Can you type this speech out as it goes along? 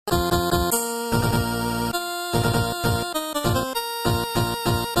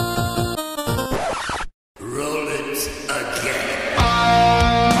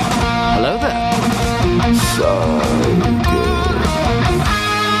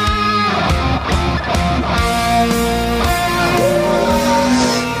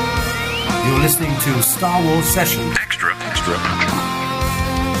on Star Wars Sessions. Extra.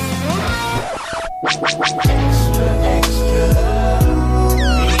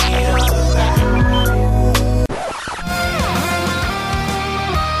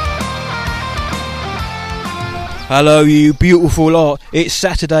 Hello you beautiful lot, it's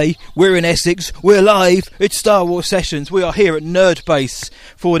Saturday, we're in Essex, we're live, it's Star Wars Sessions. We are here at Nerd Base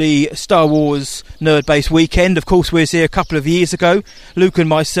for the Star Wars Nerd Base weekend. Of course we was here a couple of years ago. Luke and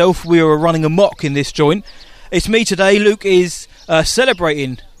myself, we were running amok in this joint. It's me today. Luke is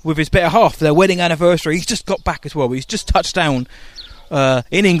celebrating with his better half their wedding anniversary. He's just got back as well, he's just touched down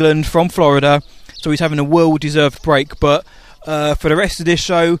in England from Florida, so he's having a well-deserved break. But for the rest of this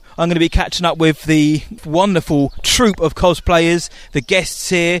show, I'm going to be catching up with the wonderful troupe of cosplayers, the guests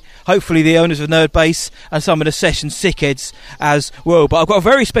here, hopefully the owners of Nerd Base, and some of the session sickheads as well. But I've got a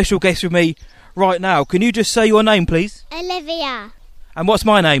very special guest with me right now. Can you just say your name, please? Olivia. And what's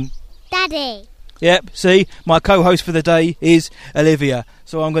my name? Daddy. Yep, see, my co-host for the day is Olivia.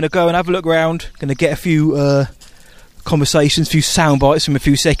 So I'm going to go and have a look around, going to get a few conversations, a few sound bites from a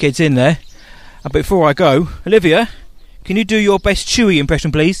few sickheads in there. And before I go, Olivia, can you do your best Chewie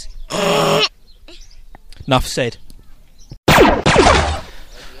impression, please? Enough said. A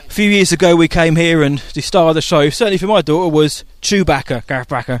few years ago we came here and the star of the show, certainly for my daughter, was Chewbacca, Gareth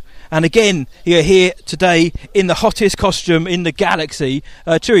Bracker. And again, you're here today in the hottest costume in the galaxy.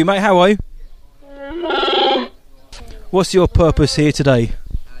 Chewie, mate, how are you? What's your purpose here today?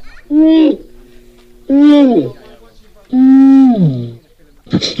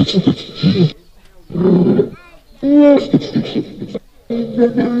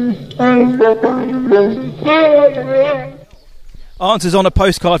 Answers on a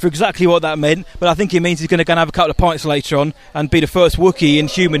postcard for exactly what that meant, but I think it means he's going to go and have a couple of pints later on and be the first Wookiee in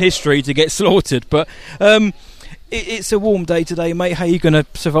human history to get slaughtered. But it's a warm day today, mate. How are you going to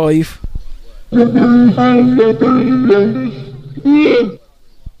survive?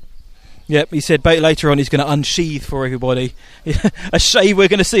 Yep, he said later on he's going to unsheath for everybody. We're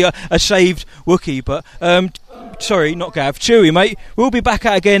going to see a shaved Wookiee. But sorry, not Gav, Chewie, mate. We'll be back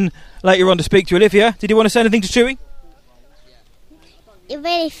out again later on to speak to Olivia. Did you want to say anything to Chewie? You're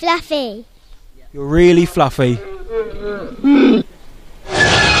really fluffy. You're really fluffy.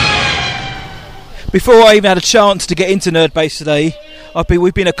 Before I even had a chance to get into Nerd Base today,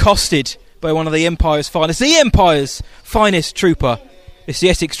 we've been accosted by one of the Empire's finest trooper. It's the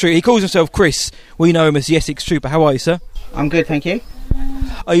Essex Trooper. He calls himself Chris. We know him as the Essex Trooper. How are you, sir? I'm good, thank you.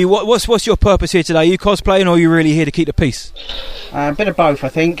 Are you? What's your purpose here today? Are you cosplaying, or are you really here to keep the peace? A bit of both, I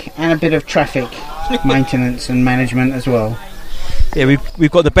think, and a bit of traffic maintenance and management as well. Yeah,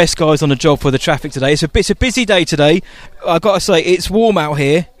 we've got the best guys on the job for the traffic today. It's a busy day today. I've got to say, it's warm out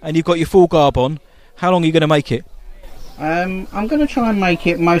here, and you've got your full garb on. How long are you going to make it? I'm going to try and make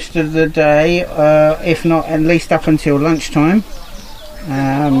it most of the day, if not at least up until lunchtime.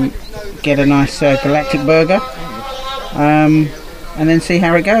 Get a nice galactic burger, and then see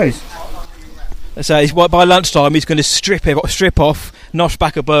how it goes. So by lunchtime he's going to strip off, nosh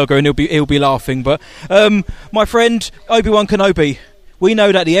back a burger, and he'll be laughing. But my friend Obi-Wan Kenobi, we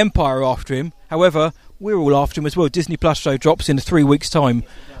know that the Empire are after him. However, we're all after him as well. Disney Plus show drops in 3 weeks' time.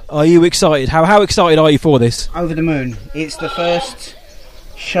 Are you excited? How excited are you for this? Over the moon. It's the first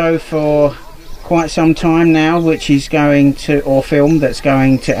show for quite some time now film that's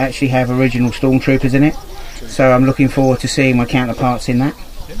going to actually have original stormtroopers in it. So I'm looking forward to seeing my counterparts in that.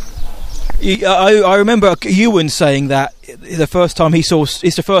 I remember Ewan saying that it's the first time he's worked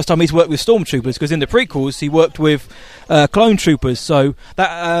with stormtroopers, because in the prequels he worked with clone troopers. So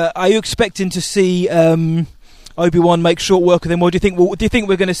that are you expecting to see Obi-Wan make short work of them, or do you think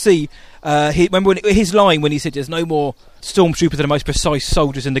we're going to see? Remember his line when he said, "There's no more stormtroopers are the most precise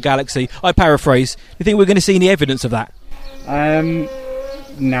soldiers in the galaxy." I paraphrase. Do you think we're going to see any evidence of that?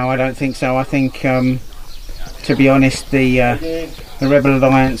 No, I don't think so. I think, to be honest, the Rebel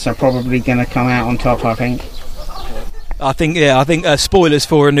Alliance are probably going to come out on top. I think spoilers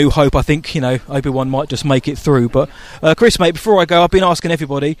for A New Hope. I think Obi-Wan might just make it through. But Chris, mate, before I go, I've been asking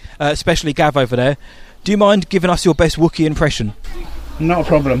everybody, especially Gav over there. Do you mind giving us your best Wookiee impression? Not a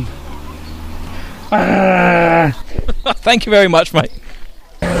problem. Thank you very much, mate.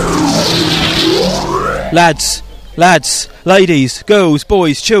 Lads, ladies, girls,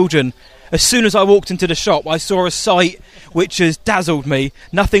 boys, children. As soon as I walked into the shop, I saw a sight which has dazzled me.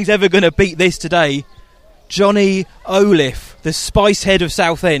 Nothing's ever going to beat this today. Johnny Oliff, the spice head of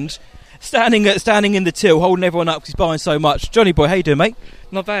Southend, standing in the till, holding everyone up because he's buying so much. Johnny boy, how you doing, mate?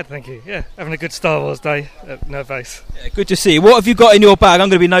 Not bad, thank you. Yeah, having a good Star Wars day at Nerd Base. Yeah, good to see you. What have you got in your bag? I'm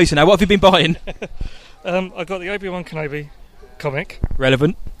going to be nosing now. What have you been buying? I got the Obi-Wan Kenobi comic.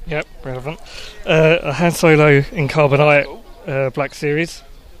 Relevant. Yep, relevant. A Han Solo in Carbonite Black Series.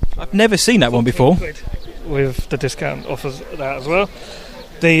 I've never seen that one before. With the discount offers that as well.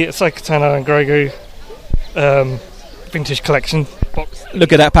 The Ahsoka Tano and Grogu vintage collection box.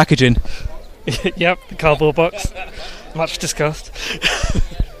 Look at that packaging. Yep, the cardboard box. Much discussed.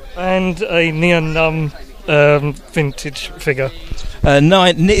 And a Neon Num vintage figure.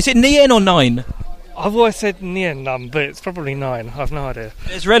 9. Is it Nien or 9? I've always said Neon Num, but it's probably 9. I've no idea.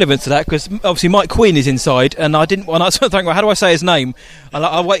 There's relevance to that because obviously Mike Quinn is inside, and I didn't. And I was thinking, well, how do I say his name? And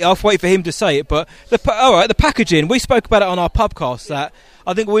I'll wait for him to say it. But all right, the packaging. We spoke about it on our pubcast. That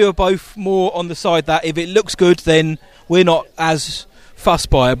I think we were both more on the side that if it looks good, then we're not as fussed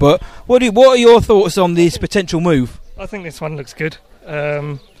by it. But what are your thoughts on this potential move? I think this one looks good.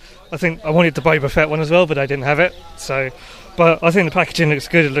 I think I wanted the Boba Fett one as well, but I didn't have it. But I think the packaging looks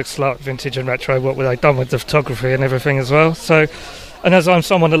good. It looks like vintage and retro. What were they done with the photography and everything as well? So, and as I'm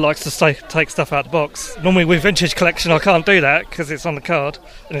someone that likes to take stuff out of the box, normally with vintage collection I can't do that because it's on the card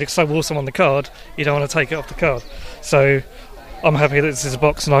and it looks so awesome on the card. You don't want to take it off the card. So I'm happy that this is a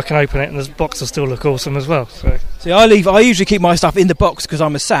box and I can open it, and the box will still look awesome as well. So, see, I usually keep my stuff in the box because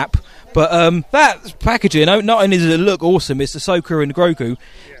I'm a sap. But that packaging, not only does it look awesome, it's Ahsoka and Grogu.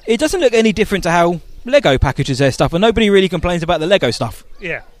 It doesn't look any different to how Lego packages their stuff, and nobody really complains about the Lego stuff.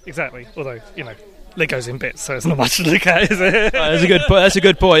 Yeah, exactly. Although, Lego's in bits, so it's not much to look at, is it? That's a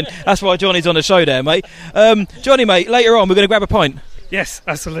good point. That's why Johnny's on the show there, mate. Johnny, mate, later on we're going to grab a pint. Yes,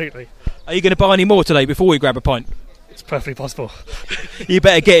 absolutely. Are you going to buy any more today before we grab a pint? It's perfectly possible. You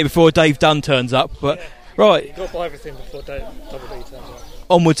better get it before Dave Dunn turns up. But right, You've got to buy everything before Double D turns up.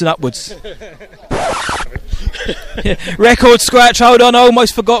 Onwards and upwards. Record scratch, hold on, I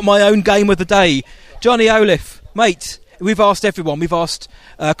almost forgot my own game of the day. Johnny Oliffe, mate, we've asked everyone. We've asked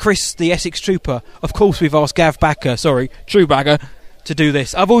Chris, the Essex Trooper. Of course, we've asked Trubagger, to do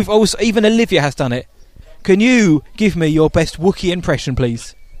this. Even Olivia has done it. Can you give me your best Wookiee impression,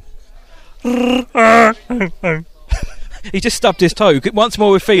 please? He just stubbed his toe. Once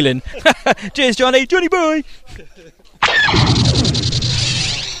more with feeling. Cheers, Johnny. Johnny boy.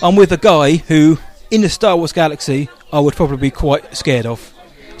 I'm with a guy who, in the Star Wars galaxy, I would probably be quite scared of.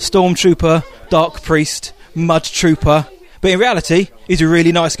 Stormtrooper, Dark Priest, Mud Trooper. But in reality, he's a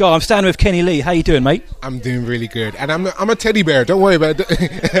really nice guy. I'm standing with Kenny Lee. How you doing, mate? I'm doing really good. And I'm a teddy bear. Don't worry about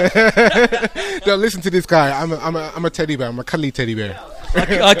it. Don't listen to this guy. I'm a teddy bear. I'm a cuddly teddy bear.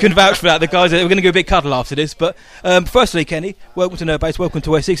 I can vouch for that. The guys, we're going to go a bit cuddle after this. But firstly, Kenny, welcome to Nerd Base. Welcome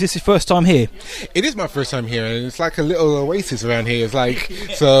to Essex. This is your first time here. It is my first time here, and it's like a little oasis around here. It's like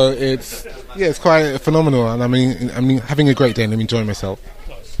it's quite phenomenal. And I'm having a great day, and I'm enjoying myself.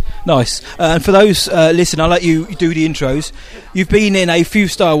 Nice. And for those listening, I'll let you do the intros. You've been in a few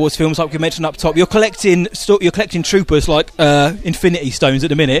Star Wars films, like we mentioned up top. You're collecting troopers like Infinity Stones at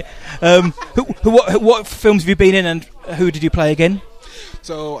the minute. What films have you been in, and who did you play again?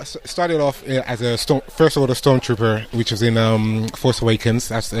 So I started off as a First Order Stormtrooper, which was in Force Awakens.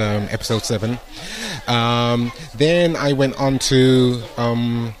 That's Episode 7. Then I went on to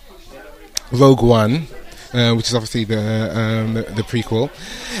Rogue One. Which is obviously the prequel,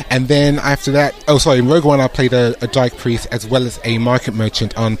 and then after that, in Rogue One I played a Dark Priest as well as a market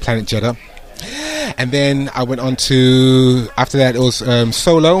merchant on Planet Jedha, and then I went on to, after that it was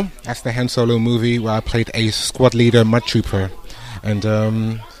Solo. That's the Han Solo movie where I played a squad leader Mud Trooper, and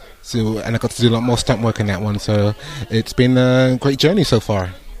I got to do a lot more stunt work in that one. So it's been a great journey so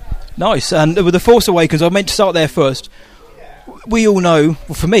far. Nice. And with the Force Awakens, I meant to start there first. We all know,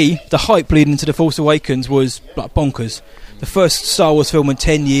 well, for me, the hype leading into The Force Awakens was like bonkers. The first Star Wars film in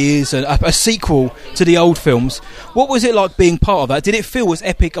 10 years, and a sequel to the old films. What was it like being part of that? Did it feel as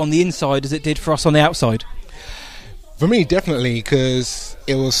epic on the inside as it did for us on the outside? For me, definitely, because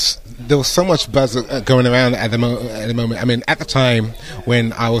there was so much buzz going around at the moment. I mean, at the time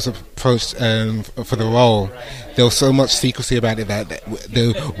when I was approached for the role, there was so much secrecy about it that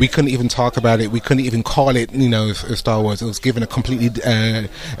we couldn't even talk about it. We couldn't even call it, Star Wars. It was given a completely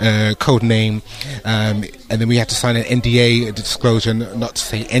code name, and then we had to sign an NDA, a disclosure, not to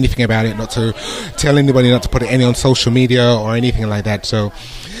say anything about it, not to tell anybody, not to put it any on social media or anything like that. So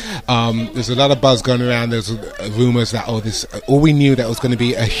there's a lot of buzz going around. There's rumors that all we knew that was going to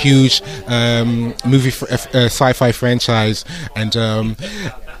be a huge movie sci-fi franchise, and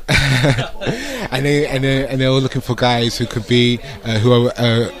and they were looking for guys who could be who are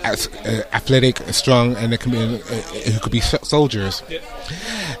athletic, strong, and who could be soldiers.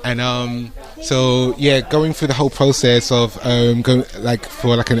 And so going through the whole process of going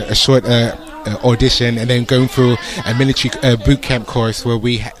a short audition, and then going through a military boot camp course where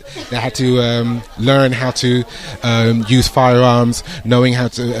they had to learn how to use firearms, knowing how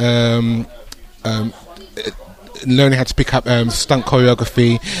to learning how to pick up stunt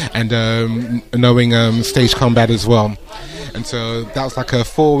choreography, and knowing stage combat as well. And so that was like a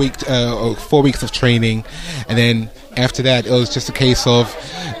 4 weeks of training, and then after that it was just a case of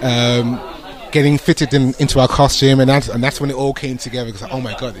getting fitted into our costume, and that's when it all came together. Because oh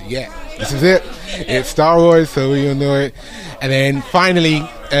my god, yeah, this is it. It's Star Wars, so we all know it. And then finally,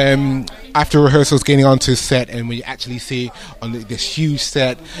 after rehearsals, getting onto set, and when you actually see on this huge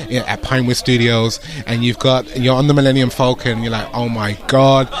set at Pinewood Studios, and you're on the Millennium Falcon, you're like, oh my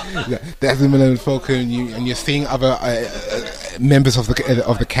god, that's the Millennium Falcon. And you're seeing other members of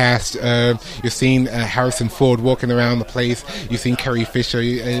the cast. You're seeing Harrison Ford walking around the place. You've seen Carrie Fisher.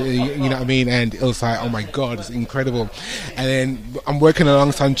 You know what I mean? And it was like, oh my god, it's incredible. And then I'm working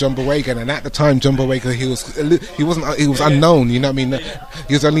alongside John Boyega, and at the time, John Boyega, he was unknown. You know what I mean?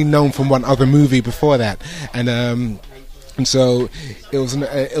 He was only known from one other movie before that, and so it was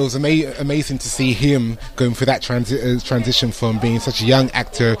amazing to see him going through that transition from being such a young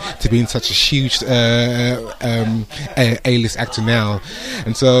actor to being such a huge A-list actor now.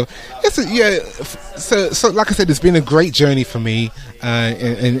 And so so like I said, it's been a great journey for me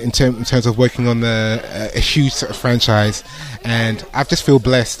in terms of working on a huge sort of franchise, and I just feel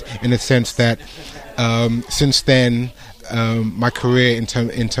blessed in the sense that since then, my career in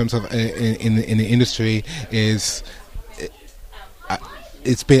terms of in the industry is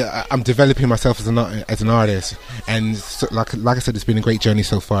I'm developing myself as an artist, and so, like I said, it's been a great journey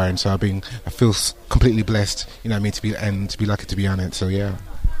so far, and so I feel completely blessed, you know what I mean, to be lucky to be on it. So yeah.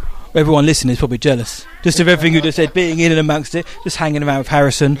 Everyone listening is probably jealous just of everything you just said, being in and amongst it, just hanging around with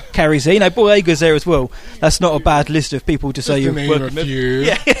Harrison, Carrie's there. You know, Boyega's there as well. That's not a bad list of people to say you're working with.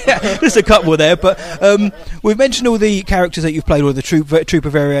 Yeah, just a couple there. But we've mentioned all the characters that you've played, or the trooper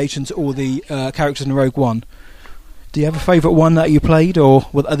variations, or the characters in Rogue One. Do you have a favourite one that you played, or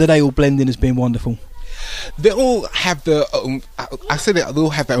do they all blend in as being wonderful? They all have their own. I said that they all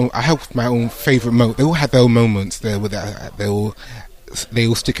have their own. I have my own favourite moment. They all have their own moments there with that. They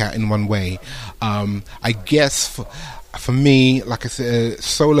all stick out in one way. I guess for me, like I said,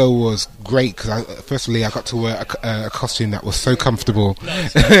 Solo was great because firstly I got to wear a costume that was so comfortable.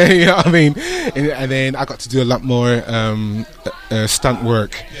 You know what I mean? And then I got to do a lot more stunt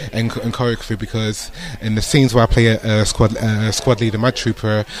work and choreography, because in the scenes where I play a squad leader, my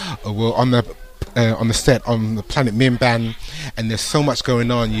trooper, were on the set on the planet Mimban, and there's so much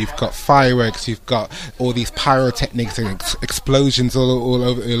going on. You've got fireworks, you've got all these pyrotechnics and explosions all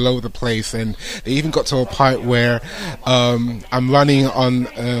over the place, and they even got to a part where I'm running on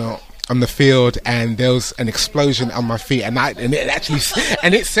the field, and there was an explosion on my feet, and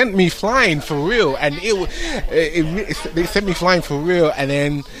it sent me flying for real, and it sent me flying for real. And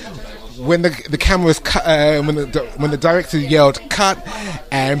then when the cameras cut, when the director yelled cut,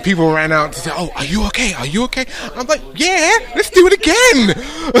 and people ran out to say, "Oh, are you okay? Are you okay?" I'm like, "Yeah, let's do it again."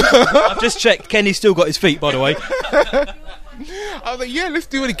 I've just checked. Kenny's still got his feet, by the way. I was like, "Yeah, let's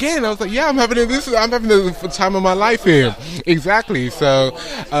do it again." I was like, "Yeah, I'm having the time of my life here." Exactly. So,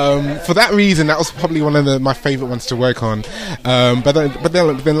 for that reason, that was probably one of my favorite ones to work on. But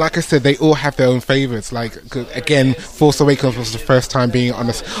then, like I said, they all have their own favorites. Like again, Force Awakens was the first time being on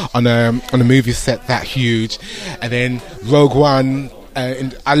a movie set that huge, and then Rogue One.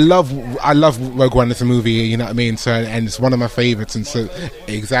 And I love Rogue One as a movie, you know what I mean. So, and it's one of my favorites, and so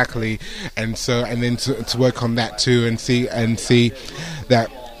exactly, and then to work on that too, and see that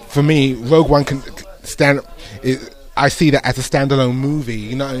for me, Rogue One can stand. I see that as a standalone movie,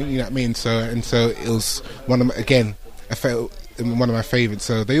 you know what I mean. So it was one of my favorites.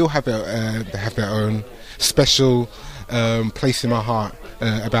 So they all have their own special place in my heart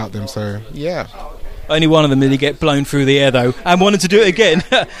about them. So yeah. Only one of them did get blown through the air, though, and wanted to do it again.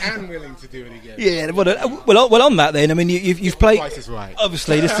 And willing to do it again. Yeah, well, on that then, I mean, you've played. Price is right.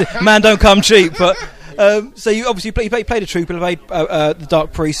 Obviously, man don't come cheap, but so you obviously played a trooper, played the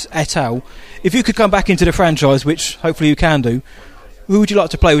Dark Priest et al. If you could come back into the franchise, which hopefully you can do, who would you like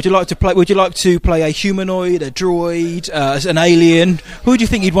to play? Would you like to play a humanoid, a droid, an alien? Who do you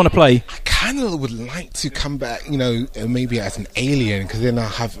think you'd want to play? I kind of would like to come back, maybe as an alien, because then I'll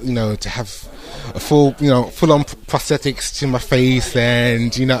have, to have a full on prosthetics to my face,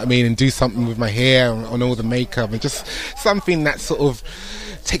 and you know what I mean, and do something with my hair and all the makeup, and just something that sort of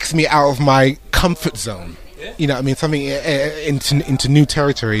takes me out of my comfort zone. You know what I mean, something into new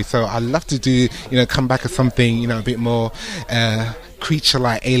territory. So I'd love to do, come back as something, a bit more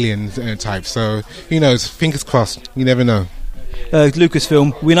creature-like alien type. So who knows? Fingers crossed. You never know.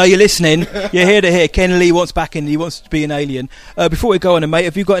 Lucasfilm. We know you're listening. You're here to hear. Ken Lee wants back in. He wants to be an alien. Before we go on, mate,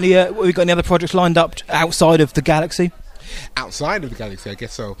 have you got any other projects lined up outside of the galaxy? Outside of the galaxy, I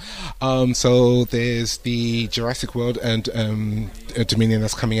guess so. So there's the Jurassic World and Dominion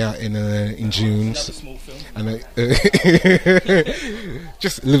that's coming out in June. And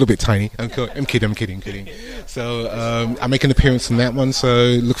just a little bit tiny. I'm kidding. So I make an appearance in that one.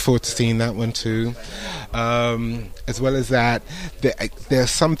 So look forward to seeing that one too. As well as that, there are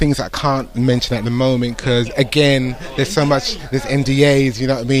some things I can't mention at the moment because again, there's so much. There's NDAs. You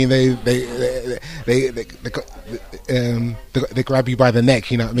know what I mean? They grab you by the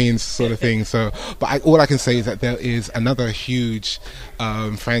neck, you know what I mean, sort of thing. So, but all I can say is that there is another huge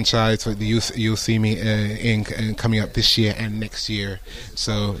franchise that you'll see me in coming up this year and next year.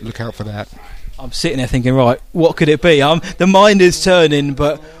 So look out for that. I'm sitting there thinking, right, what could it be? The mind is turning,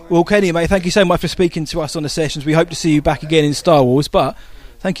 but well, Kenny, mate, thank you so much for speaking to us on the sessions. We hope to see you back again in Star Wars, but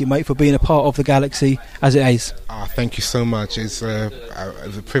thank you, mate, for being a part of the galaxy as it is. Thank you so much. It's a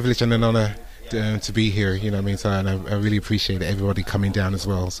privilege and an honour to be here, you know what I mean, so, and I really appreciate everybody coming down as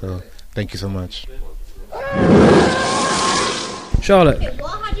well, so thank you so much. Charlotte,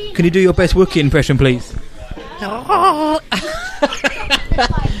 can you do your best Wookiee impression, please? We're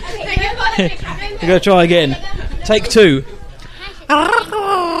going to try again. Take 2.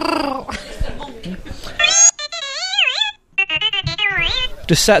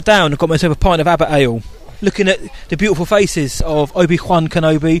 Just sat down and got myself a pint of Abbott Ale, looking at the beautiful faces of Obi-Wan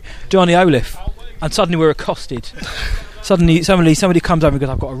Kenobi, Johnny Olaf, and suddenly we're accosted. Suddenly somebody comes over and goes,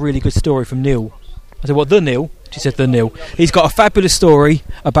 I've got a really good story from Neil. I said, what, the Neil? She said, the Neil. He's got a fabulous story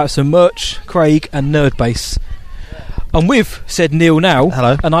about some merch, Craig and Nerdbase. I'm with said Neil now.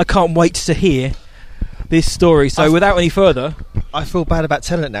 Hello. And I can't wait to hear this story. So without any further... I feel bad about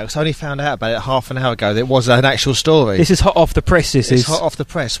telling it now because I only found out about it half an hour ago that it was an actual story. This is hot off the press, It's hot off the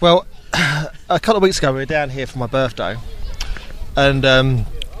press. Well, a couple of weeks ago we were down here for my birthday and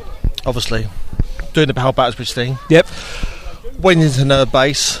obviously doing the whole Battersbridge thing. Yep. Went into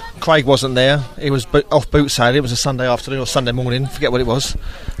Nerdbase. Craig wasn't there. He was off boot sailing. It was a Sunday afternoon or Sunday morning, forget what it was.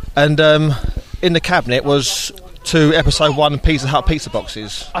 And in the cabinet was 2 episode 1 Pizza Hut pizza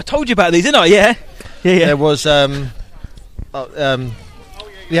boxes. I told you about these, didn't I? Yeah. There was the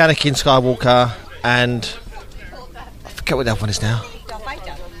Anakin Skywalker and I forget what the other one is now.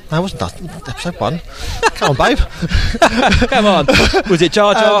 No, it wasn't that. Episode 1. Come on, babe. Come on. Was it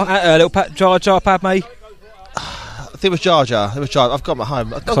Jar Jar? Little Jar Jar Padme? I think it was Jar Jar. I've got them at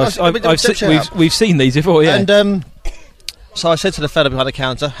home. We've seen these before, yeah. And so I said to the fella behind the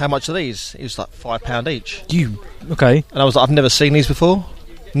counter, how much are these? He was like £5 each. Okay. And I was like, I've never seen these before.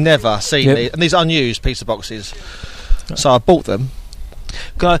 Never seen these. And these are unused pizza boxes. So I bought them.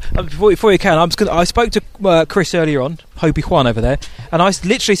 Before you can, I spoke to Chris earlier on, Hobie Juan over there, and I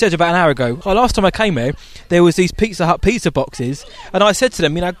literally said about an hour ago, last time I came here, there was these Pizza Hut pizza boxes, and I said to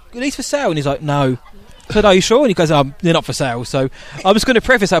them, are these for sale? And he's like, no. I said, are you sure? And he goes, they're not for sale. So I'm just going to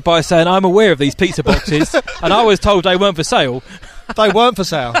preface that by saying I'm aware of these pizza boxes, and I was told they weren't for sale. They weren't for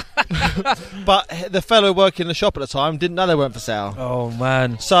sale. But the fellow working in the shop at the time didn't know they weren't for sale. Oh,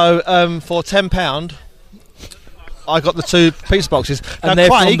 man. So for £10... I got the 2 pizza boxes, and now,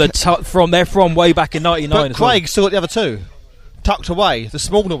 they're from way back in '99. But Craig still got the other 2 tucked away, the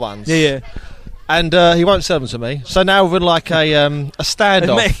smaller ones. Yeah. And he won't sell them to me. So now we're like a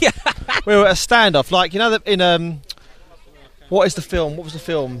standoff. We were at a standoff, like in what is the film? What was the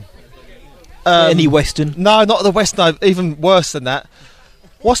film? Any Western? No, not the Western. No, even worse than that.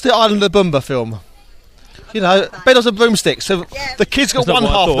 What's the Island of Boomba film? Beddos and Broomsticks. So the kids got one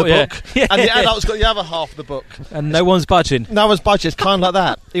half of the book, and the adults got the other half of the book. And no one's budging. No one's budging. It's kind of like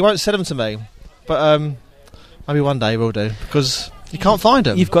that. He won't sell them to me, but maybe one day we'll do because you can't find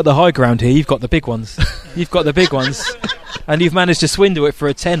them. You've got the high ground here. You've got the big ones. And you've managed to swindle it for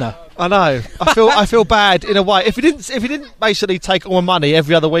a tenner. I know. I feel bad in a way. If he didn't basically take all my money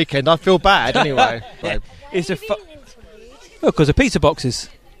every other weekend, I'd feel bad anyway. It's because of pizza boxes.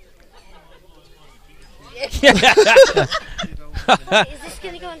 Is this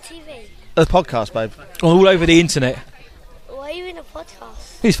going to go on TV? A podcast, babe. All over the internet. Why are you in a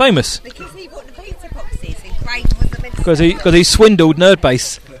podcast? He's famous. Because he bought the pizza boxes and Craig wasn't meant to. Because he swindled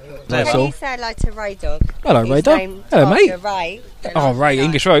Nerdbase. That's all. You say hello to Ray Dog. Hello, Ray Dog. Hello, mate. Ray. Oh, Ray,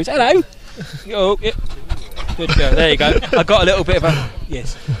 English Rose. Hello. Oh, yeah. Good go. There you go. I got a little bit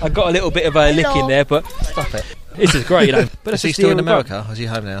of a lick in there, but stop it. This is great, But is he still in America? Is he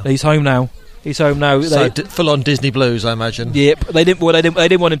home now? He's home now. So full on Disney Blues, I imagine. Yep. They didn't want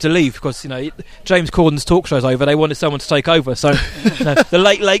him to leave because James Corden's talk show's over. They wanted someone to take over. So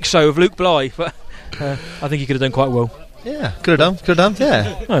the Late Show of Luke Bly. But I think he could have done quite well. Yeah, could have done.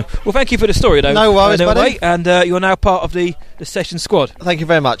 Yeah. Oh. Well, thank you for the story, though. No worries, buddy. Mate, and you're now part of the session squad. Thank you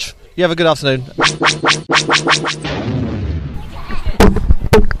very much. You have a good afternoon.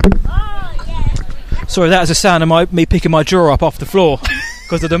 Sorry, that was the sound of me picking my jaw up off the floor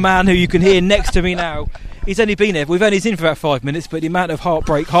because of the man who you can hear next to me now. He's only been there. We've only seen him for about 5 minutes, but the amount of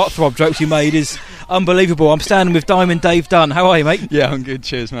heartthrob jokes you made is unbelievable. I'm standing with Diamond Dave Dunn. How are you, mate? Yeah, I'm good.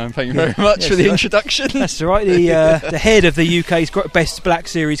 Cheers, man. Thank you very much for the introduction. That's all right. The head of the UK's best Black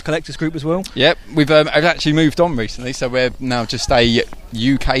Series collectors group as well. Yep, I've actually moved on recently, so we're now just a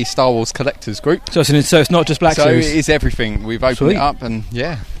UK Star Wars collectors group. So it's not just Black Series. So it is everything. We've opened it up, and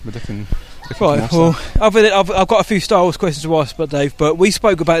yeah, we're looking. Right, well, I've got a few Star Wars questions to ask, Dave, but we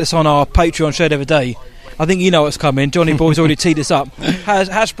spoke about this on our Patreon show the other day. I think you know what's coming. Johnny Boy's already teed us up.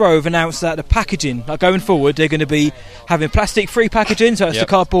 Hasbro have announced that the packaging, like going forward, they're going to be having plastic-free packaging, so it's the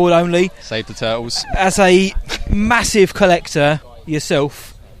cardboard only. Save the turtles. As a massive collector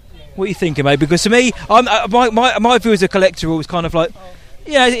yourself, what are you thinking, mate? Because to me, my view as a collector was kind of like,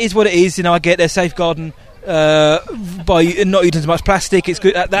 yeah, it is what it is. You know, I get their safeguarding by not using as much plastic. It's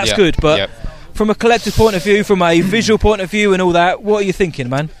good. That's good. But from a collector's point of view, from a visual point of view, and all that, what are you thinking,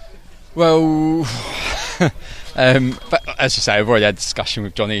 man? Well, but as you say, I've already had a discussion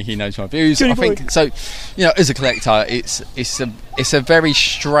with Johnny. He knows my views. I think so. You know, as a collector, it's a very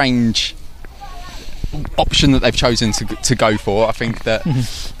strange option that they've chosen to go for. I think that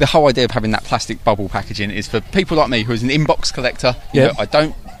the whole idea of having that plastic bubble packaging is for people like me, who's an inbox collector. You know, I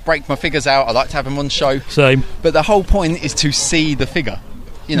don't break my figures out. I like to have them on show. Same. But the whole point is to see the figure.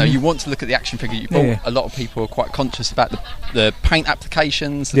 You know, you want to look at the action figure you bought. A lot of people are quite conscious about the paint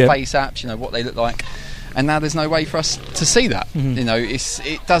applications, the face apps, you know, what they look like. And now there's no way for us to see that. You know,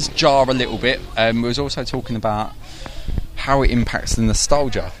 it does jar a little bit. We was also talking about how it impacts the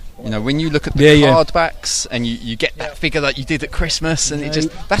nostalgia. You know, when you look at the card backs and you get that figure that you did at Christmas, and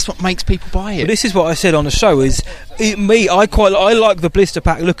that's what makes people buy it. Well, this is what I said on the show. I like the blister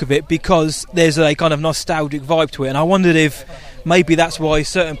pack look of it because there's a kind of nostalgic vibe to it, and I wondered if maybe that's why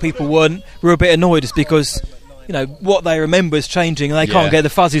certain people were a bit annoyed, is because, you know, what they remember is changing and they can't get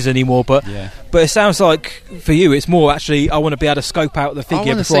the fuzzies anymore. But it sounds like for you it's more actually I want to be able to scope out the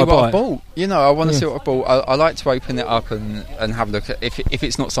figure before I buy it. You know, I want to see what I bought. I like to open it up and have a look at if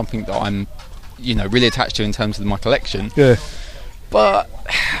it's not something that I'm, you know, really attached to in terms of my collection. Yeah. But,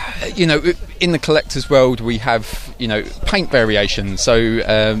 you know, in the collector's world we have, you know, paint variations. So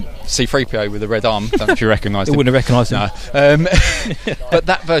C-3PO with a red arm, don't know if you recognise him. I wouldn't have recognised him. No. But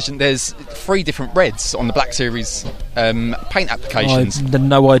that version, there's 3 different reds on the Black Series paint applications. I had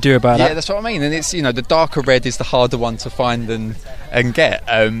no idea about that. Yeah, that's what I mean. And it's, you know, the darker red is the harder one to find and get.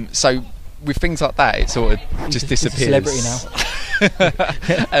 So with things like that, it sort of just disappears. He's a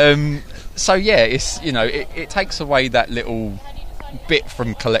celebrity now. So yeah, it's, you know, it takes away that little bit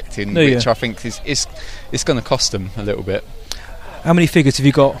from collecting, which I think is going to cost them a little bit. How many figures have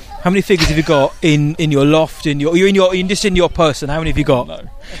you got? How many figures have you got in your loft? In your person? How many have you got? No.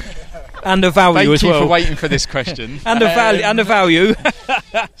 And the value Thank as well. Thank you for waiting for this question. And the value.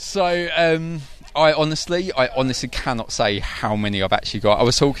 So I honestly cannot say how many I've actually got. I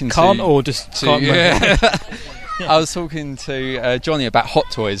was talking can't I was talking to Johnny about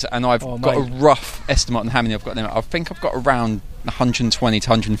Hot Toys, and I've got a rough estimate on how many I've got them. I think I've got around 120 to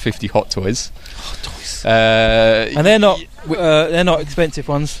 150 Hot Toys. And they're not expensive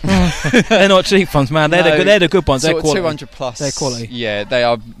ones. They're not cheap ones, man. They're the good ones. They're quality. 200 plus. They're quality. Yeah, they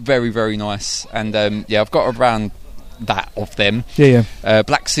are very, very nice. And I've got around that of them.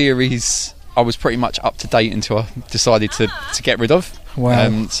 Black Series, I was pretty much up to date until I decided to get rid of.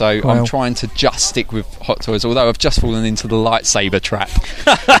 Wow. I'm trying to just stick with Hot Toys, although I've just fallen into the lightsaber trap,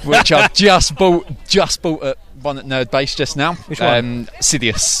 which I've just bought at one at Nerd Base just now. Which one?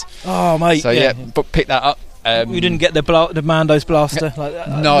 Sidious. Oh, mate. So but pick that up. You didn't get the Mando's blaster?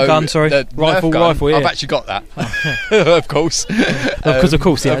 No, gun, sorry. Rifle. Yeah. I've actually got that. Of course. Because of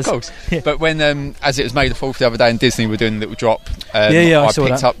course, Of course. But when, as it was May the 4th the other day, and Disney were doing a little drop, I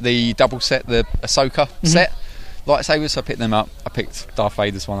picked up the double set, the Ahsoka set. Lightsabers, so I picked them up. I picked Darth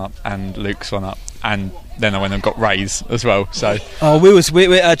Vader's one up and Luke's one up, and then I went and got Rey's as well. So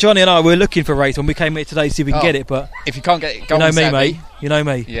Johnny and I were looking for Rey's when we came here today to see if we can get it. But if you can't get it, go on me, Zavvi. mate. You know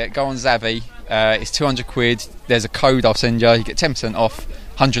me. Yeah, go on Zavvi. It's £200. There's a code I'll send you. You get 10% off.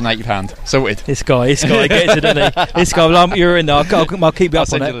 £180. Sorted. This guy gets it, doesn't he? This guy, you're in there. I'll keep you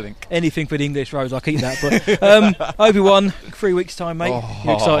up on it. Anything for the English Rose, I'll keep that. But Obi-Wan, 3 weeks time, mate.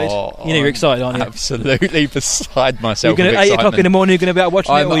 You're excited? You know you're excited, aren't you? Absolutely beside myself. You're going at 8 o'clock in the morning. You're going to be out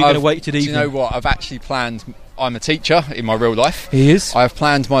watching it, or you're going to wait to the evening? Do you know what? I've actually planned I'm a teacher in my real life. He is. I have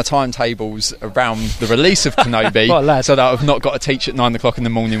planned my timetables around the release of Kenobi so that I've not got to teach at 9 o'clock in the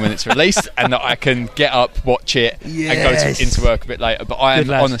morning when it's released, and that I can get up, watch it, and go into work a bit later. But I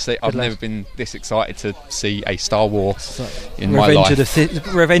am honestly, I've never been this excited to see a Star Wars in my life.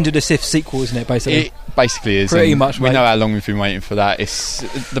 Revenge of the Sith sequel, isn't it? Basically, it basically is. Pretty much. We know how long we've been waiting for that. It's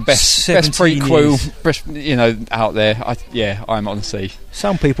the best prequel, out there. I'm honestly.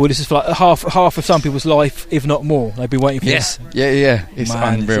 Some people, this is like half of some people's life, if not more. They've been waiting for this. Yeah. It's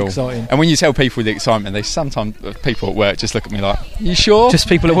unreal. It's exciting. And when you tell people the excitement, they sometimes people at work just look at me like, "You sure?" Just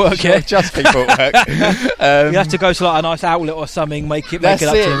people at work, just people at work. You have to go to like a nice outlet or something, make it up to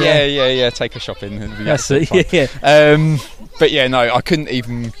them. Yeah. Take a shopping. That's it. Yeah. But yeah, no, I couldn't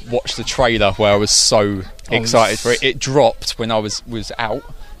even watch the trailer where I was so excited for it. It dropped when I was out.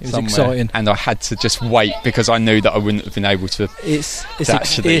 It was exciting, and I had to just wait because I knew that I wouldn't have been able to. I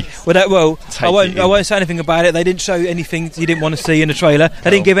won't say anything about it. They didn't show anything you didn't want to see in the trailer. They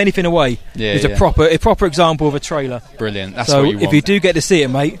didn't give anything away. It was a proper example of a trailer. Brilliant. That's so what you want. If you do get to see it,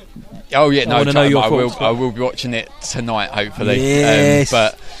 mate. Oh yeah, I want to know your thoughts. I will be watching it tonight, hopefully. Yes.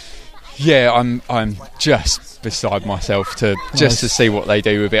 But yeah, I'm just beside myself to see what they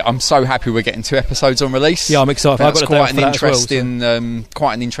do with it. I'm so happy we're getting 2 episodes on release. Yeah, I'm excited. I've got quite an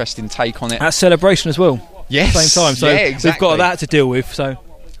interesting take on it. At Celebration as well. Yes, at the same time. So exactly. We've got that to deal with. So.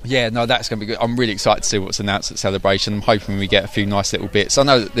 Yeah, no, that's going to be good. I'm really excited to see what's announced at Celebration. I'm hoping we get a few nice little bits. I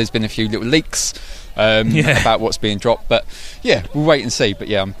know that there's been a few little leaks about what's being dropped, but yeah, we'll wait and see. But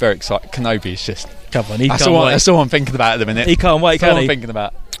yeah, I'm very excited. Kenobi is just... Come on, that's all I'm thinking about at the minute. He can't wait, can he? That's all I'm thinking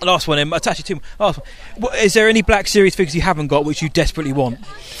about. Last one, attach it to him. Is there any Black Series figures you haven't got which you desperately want?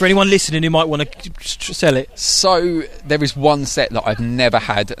 For anyone listening who might want to sell it. So there is one set that I've never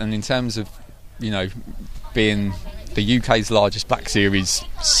had, and in terms of, being the UK's largest Black Series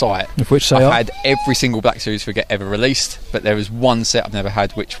site, of which I've had every single Black Series figure ever released, but there is one set I've never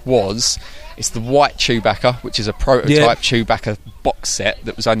had, which it's the white Chewbacca, which is a prototype Chewbacca box set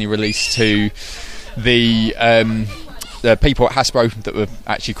that was only released to the people at Hasbro that were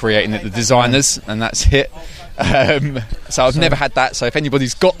actually creating it, the designers, and that's it. So I've never had that. So if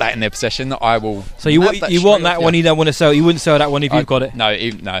anybody's got that in their possession, I will. So you want that one? You don't want to sell. You wouldn't sell that one if you've got it. No,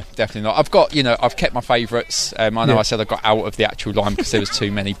 definitely not. I've got, I've kept my favourites. I know I said I got out of the actual line because there was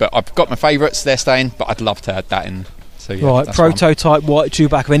too many, but I've got my favourites. They're staying, but I'd love to add that in. So right, prototype white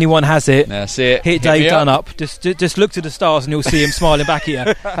Chewbacca. If anyone has it, that's it. Hit Dave Dunn up. Just look to the stars and you'll see him smiling back at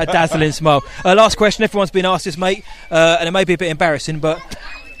you. A dazzling smile. Last question. Everyone's been asked this, mate, and it may be a bit embarrassing, but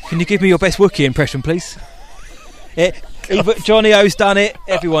can you give me your best Wookiee impression, please? Johnny O's done it.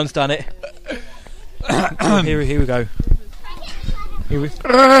 Everyone's done it. Here we go.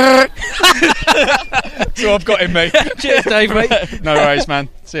 So I've got him, mate. Cheers, Dave, mate. No worries, man.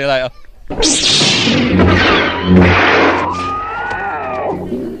 See you later.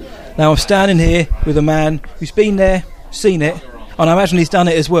 Now I'm standing here with a man who's been there, seen it, and I imagine he's done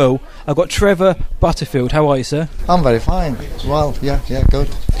it as well. I've got Trevor Butterfield. How are you, sir? I'm very fine. Well, yeah, good.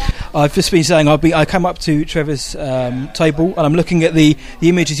 I've just been saying I came up to Trevor's table and I'm looking at the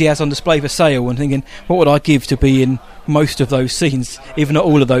images he has on display for sale and thinking, what would I give to be in most of those scenes, if not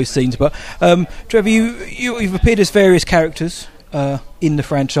all of those scenes? But Trevor, you've appeared as various characters in the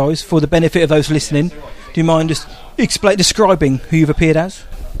franchise. For the benefit of those listening, do you mind just describing who you've appeared as?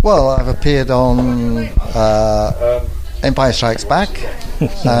 Well, I've appeared on Empire Strikes Back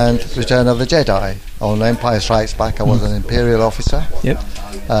and Return of the Jedi. On Empire Strikes Back I was an Imperial officer. Yep.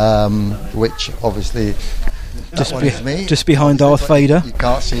 Which obviously is me. Just behind Darth Vader. You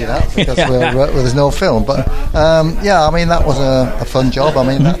can't see that because there's no film. But that was a fun job. I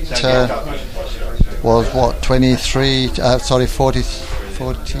mean, that was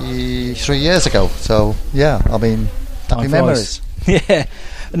 43 years ago. So yeah, I mean, happy memories. Yeah,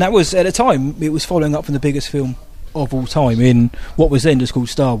 and that was at a time it was following up from the biggest film of all time in what was then just called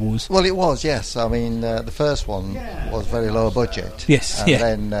Star Wars. Well, it was, yes. I mean, the first one was very low budget. Yes,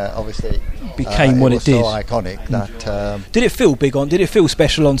 and then obviously became what it did. So iconic that. Did it feel big on? Did it feel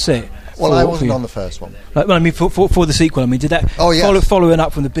special on set? Well, I wasn't on the first one. I mean, for the sequel. I mean, did that? Oh, yes. Following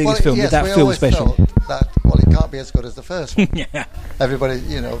up from the biggest film, yes, did that feel special? It can't be as good as the first one. Yeah. Everybody,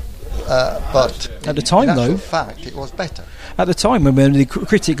 but at the time, though, fact, it was better. At the time,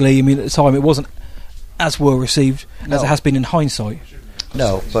 critically, I mean, at the time, it wasn't as well received as it has been in hindsight.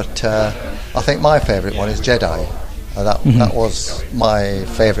 No, but I think my favourite one is Jedi. That was my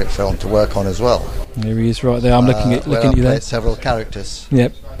favourite film to work on as well. There he is, right there. I'm looking at you there. Several characters.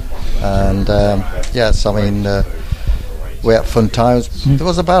 Yep. And yes, I mean, we had fun times. There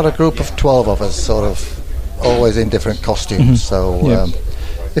was about a group of 12 of us, sort of, always in different costumes. So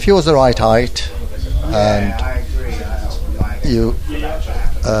if you was the right height and you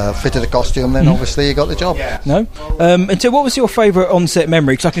fitted a costume, then obviously you got the job. No. And so, what was your favourite on-set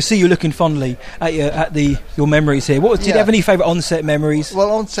memory? Because I can see you looking fondly at your memories here. Did you have any favourite on-set memories?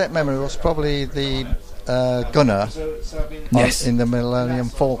 Well, on-set memory was probably the gunner in the Millennium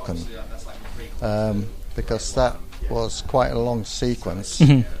Falcon, because that was quite a long sequence.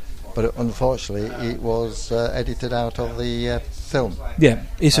 But unfortunately, it was edited out of the film. Yeah,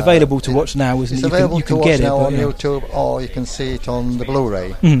 it's available to watch now, isn't it? It's available you can to get watch it now on yeah. YouTube, or you can see it on the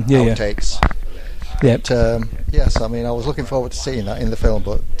Blu-ray outtakes. Yeah. But, yes, I mean, I was looking forward to seeing that in the film,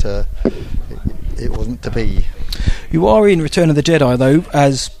 but it wasn't to be. You are in Return of the Jedi, though,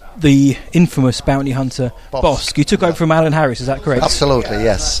 as the infamous bounty hunter Bossk. You took over from Alan Harris, is that correct? Absolutely,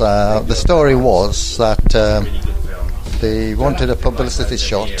 yes. The story was that they wanted a publicity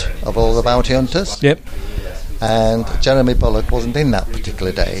shot of all the bounty hunters. Yep. And Jeremy Bulloch wasn't in that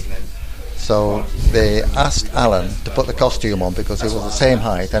particular day. So they asked Alan to put the costume on because it was the same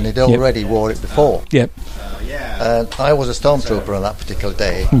height and he'd already wore it before. Yep. And I was a stormtrooper on that particular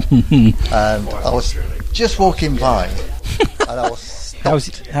day. And I was just walking by and I was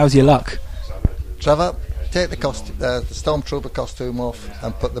stopped. How's your luck? Trevor, take the stormtrooper costume off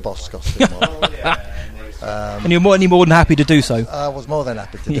and put the Bossk costume on. And you're more than happy to do so. I was more than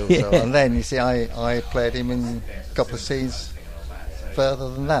happy to do so. And then, you see, I played him in a couple of scenes further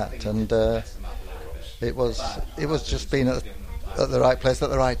than that. And it was just being at the right place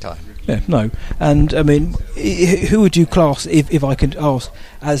at the right time. Yeah, no. And, I mean, who would you class, if I could ask,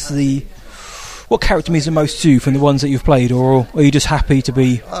 as what character means the most to you from the ones that you've played, or are you just happy to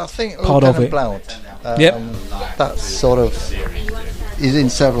be part of it? Blount. Yep. That's sort of... He's in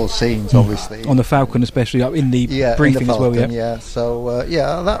several scenes, obviously. On the Falcon, especially, up in the briefing in the Falcon, as well, yeah. So,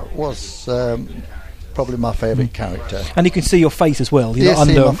 that was probably my favourite character. And you can see your face as well. You're not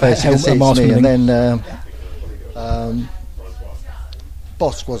see under my face, a mask. And then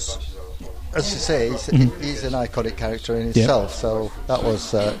Bossk was, as you say, he's an iconic character in himself. So that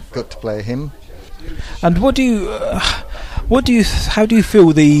was good to play him. And how do you feel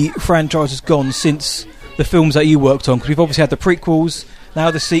the franchise has gone since the films that you worked on? Because we've obviously had the prequels,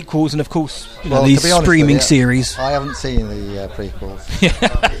 now the sequels, and of course these streaming series. I haven't seen the prequels.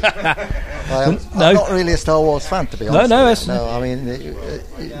 I'm not really a Star Wars fan, to be honest. No. I mean,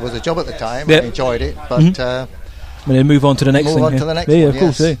 it was a job at the time. I enjoyed it, but then move on to the next thing. Move on to the next one. Of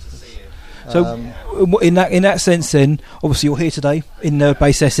course. Yeah. So, in that sense, then obviously you're here today in Nerd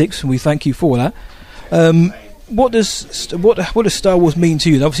Base Essex, and we thank you for that. What does Star Wars mean to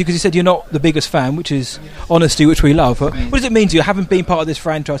you? Obviously, because you said you're not the biggest fan, which is honesty, which we love. But what does it mean to you, having been part of this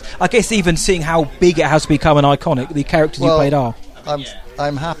franchise? I guess even seeing how big it has become and iconic, the characters you played are.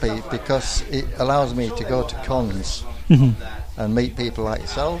 I'm happy because it allows me to go to cons and meet people like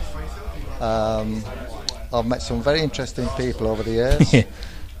yourself. I've met some very interesting people over the years.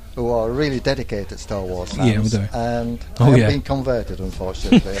 Who are really dedicated Star Wars fans, and I have been converted,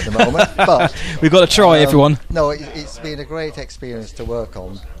 unfortunately, at the moment. But we've got to try, everyone. No, it's been a great experience to work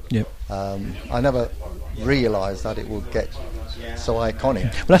on. Yep. I never realised that it would get so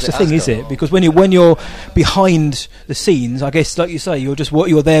iconic. Well, that's the thing, is it? Because when you're behind the scenes, I guess, like you say,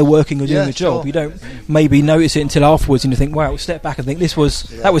 you're there working or doing the job. Sure. You don't maybe notice it until afterwards, and you think, "Wow!" Step back and think, that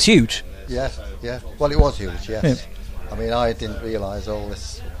was huge. Yeah. Well, it was huge. Yes. Yeah. I mean, I didn't realise all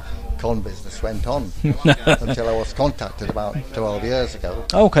this con business went on until I was contacted about 12 years ago.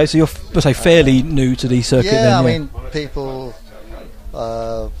 Okay, so you're fairly new to the circuit then. I mean, people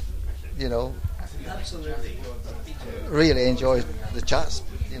really enjoy the chats,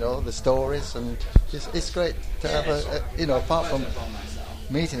 the stories, and it's great to have apart from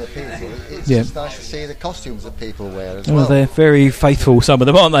meeting the people, it's just nice to see the costumes that people wear as well. They're very faithful, some of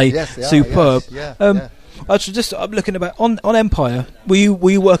them, aren't they? Yes, they Superb. Are, yes. I'm looking about on Empire. Were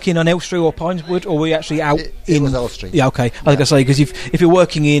you working on Elstree or Pineswood, or were you actually out it was Elstree? Yeah, okay. I was going to say, because if you're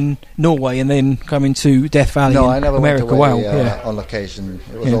working in Norway and then coming to Death Valley, I never America, went away, on location.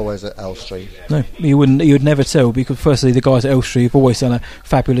 It was always at Elstree. No, you'd never tell, because firstly the guys at Elstree have always done a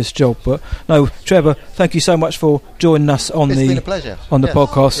fabulous job. But no, Trevor, thank you so much for joining us on been a pleasure. On the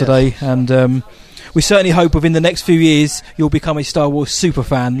podcast today, and. We certainly hope within the next few years you'll become a Star Wars super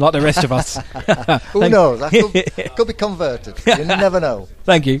fan like the rest of us. Who knows? I could be converted. You never know.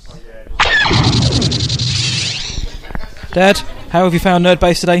 Thank you. Dad, how have you found Nerd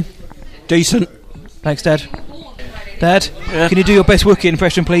Base today? Decent. Thanks, Dad. Dad, can you do your best Wookiee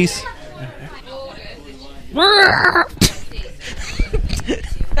impression, please?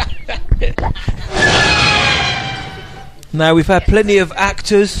 Now, we've had plenty of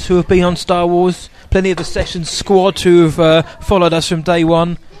actors who have been on Star Wars, plenty of the Sessions squad who have followed us from day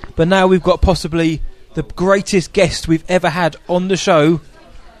one, but now we've got possibly the greatest guest we've ever had on the show.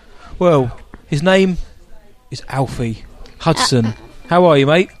 Well, his name is Alfie Hudson. How are you,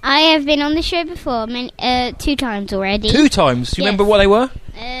 mate? I have been on the show before, 2 times already. 2 times? Do you remember what they were?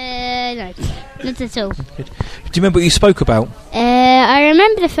 No, not at all. Do you remember what you spoke about? I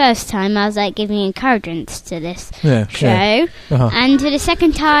remember the first time I was like giving encouragement to this show, and for the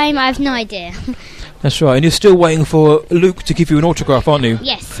second time I have no idea. That's right, and you're still waiting for Luke to give you an autograph, aren't you?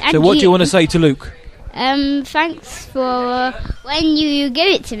 Yes. So what do you want to say to Luke? Thanks for when you give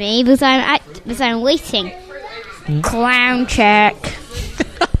it to me, because I'm waiting. Clown check.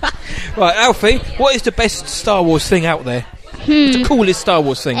 Right, Alfie, what is the best Star Wars thing out there? What's the coolest Star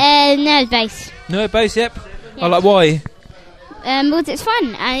Wars thing? Nerd Base. Nerd Base, yep. I like why? Because it's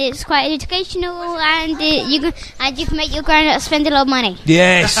fun and it's quite educational, and you can make your grown-up spend a lot of money.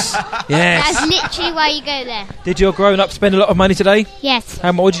 Yes, yes. That's literally why you go there. Did your grown-up spend a lot of money today? Yes.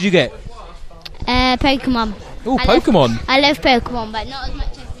 How much did you get? Pokemon. Oh, Pokemon. I love Pokemon, but not as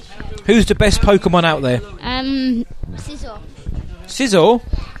much as the show. Who's the best Pokemon out there? Scizor. Scizor?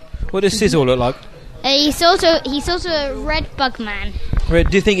 What does Scizor look like? He's also a red bug man. Do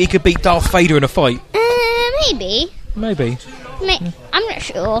you think he could beat Darth Vader in a fight? Maybe. Maybe. I'm not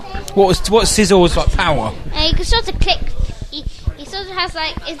sure. What's Scizor's like power? He can sort of click. He sort of has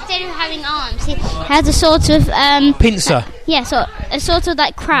like, instead of having arms, he has a sort of pincer. Yeah, so a sort of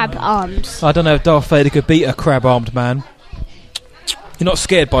like crab arms. I don't know if Darth Vader could beat a crab-armed man. You're not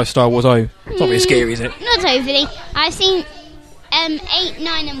scared by Star Wars, are you? It's not really scary, is it? Not overly. I've seen 8,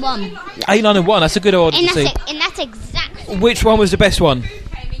 9, and 1. 8, 9, and 1. That's a good order to see. And that's exactly. Which one was the best one?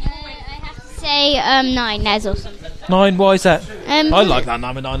 I have to say 9. That's awesome. 9. Why is that? I like that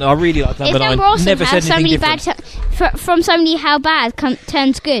number 9. I really like number 9. It's awesome. Never said anything different. From somebody how bad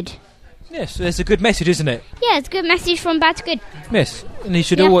turns good. Yes, there's a good message, isn't it? Yeah, it's a good message from bad to good. Yes, and you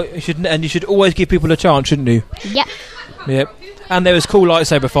should always give people a chance, shouldn't you? Yep. Yep. And there was cool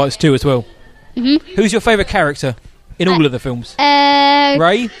lightsaber fights too, as well. Mm-hmm. Who's your favourite character in all of the films?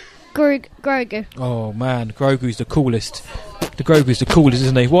 Rey. Grogu. Oh man, Grogu's the coolest. Grogu's the coolest,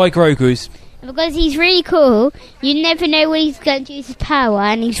 isn't he? Why Grogu's? Because he's really cool. You never know when he's going to use his power,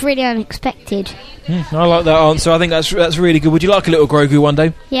 and he's really unexpected. I like that answer. I think that's really good. Would you like a little Grogu one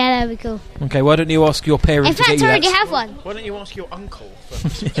day? Yeah, that'd be cool. Okay, why don't you ask your parents? In fact, to I get you already have one. Why don't you ask your uncle?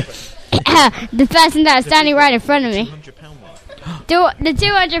 The person that's standing right in front of me. The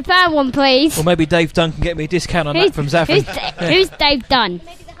 £200 one, please. Or maybe Dave Dunn can get me a discount on that from Zaffin. Who's Dave Dunn?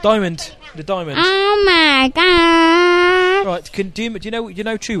 Diamond. The Diamond. Oh my god! Right, do you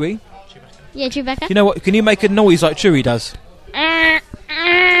know Chewie? Yeah, Chewbacca. You know what? Can you make a noise like Chewie does?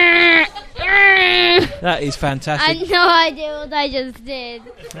 That is fantastic. I have no idea what I just did.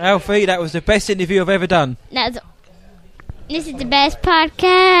 Alfie, that was the best interview I've ever done. This is the best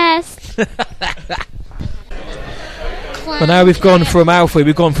podcast. Well, now we've gone from Alfie,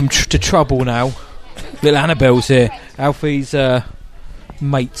 we've gone from to trouble now. Little Annabelle's here. Alfie's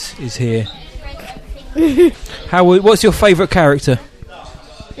mate is here. What's your favourite character?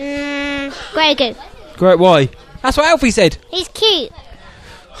 Grogu. Great, why? That's what Alfie said. He's cute.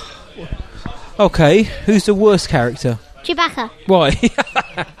 Okay, who's the worst character? Chewbacca. Why?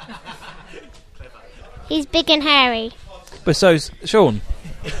 He's big and hairy. But so's Sean.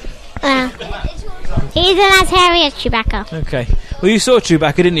 He's not as hairy as Chewbacca. Okay. Well, you saw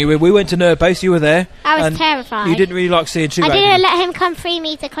Chewbacca, didn't you? We went to Nerd Base, you were there. I was terrified. You didn't really like seeing Chewbacca. I didn't let him come 3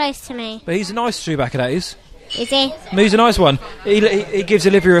 metres close to me. But he's a nice Chewbacca, that is. Is he? He's a nice one. He gives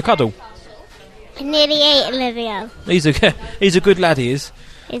Olivia a cuddle. I nearly ate Olivia. He's a good lad, he is.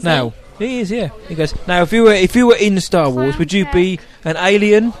 Is now, he is, yeah. He goes, now, if you were in Star Wars, would you be an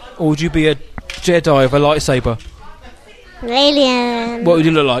alien or would you be a Jedi with a lightsaber? Alien. What would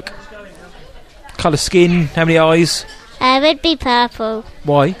you look like? Colour skin? How many eyes? I would be purple.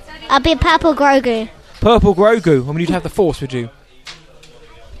 Why? I'd be a purple Grogu. Purple Grogu? I mean, you'd have the Force, would you?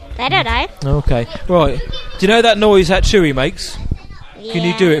 I don't know. Okay, right. Do you know that noise that Chewie makes? Yeah. Can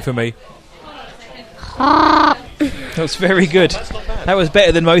you do it for me? That's very good. That was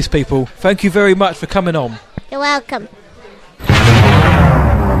better than most people. Thank you very much for coming on. You're welcome.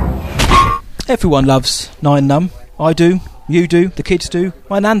 Everyone loves Nine Num. I do, you do, the kids do,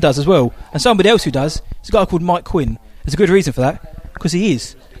 my nan does as well. And somebody else who does is a guy called Mike Quinn. There's a good reason for that, because he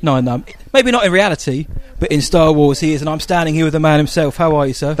is Nine Num. Maybe not in reality, but in Star Wars he is, and I'm standing here with the man himself. How are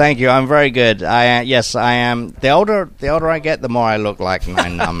you, sir? Thank you, I'm very good. Yes, I am. The older I get, the more I look like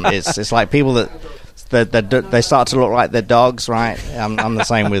Nine Num. It's like people that they start to look like their dogs, right? I'm the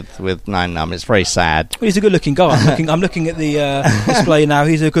same with Nine Numb. It's very sad. Well, he's a good-looking guy. I'm looking at the display now.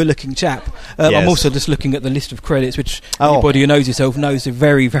 He's a good-looking chap. Yes. I'm also just looking at the list of credits, which anybody who knows himself knows a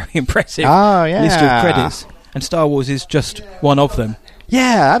very, very impressive list of credits. And Star Wars is just one of them.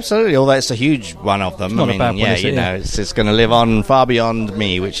 Yeah, absolutely. Although it's a huge one of them. It's not a bad one, is it? It's going to live on far beyond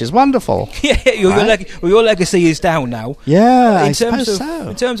me, which is wonderful. Your legacy is down now. Yeah, in terms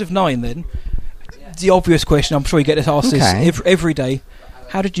of 9, then the obvious question, I'm sure you get asked this every day.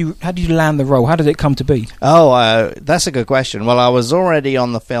 How did you land the role? How did it come to be? That's a good question. Well, I was already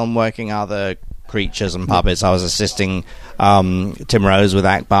on the film working other creatures and puppets. I was assisting Tim Rose with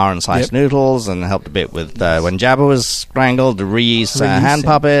Akbar and Sliced Noodles, and helped a bit with when Jabba was strangled, the Reese hand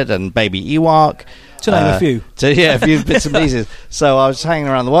puppet, and Baby Ewok. To name a few. A few bits and pieces. So I was hanging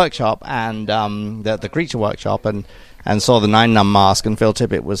around the workshop, and the creature workshop, and saw the Nine Numb mask, and Phil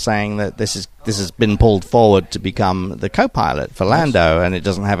Tippett was saying that this has been pulled forward to become the co-pilot for Lando, and it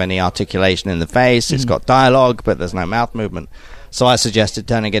doesn't have any articulation in the face. It's got dialogue, but there's no mouth movement. So I suggested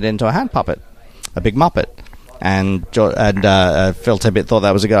turning it into a hand puppet, a big Muppet, and Phil Tippett thought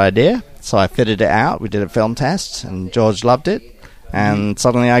that was a good idea. So I fitted it out. We did a film test, and George loved it. And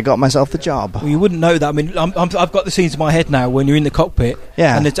suddenly I got myself the job. Well, you wouldn't know that. I mean, I've got the scenes in my head now when you're in the cockpit.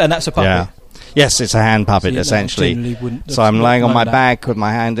 Yeah, and that's a puppet. Yeah. Yes, it's a hand puppet, essentially. So I'm laying on my back with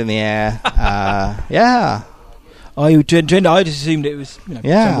my hand in the air. Yeah. I just assumed it was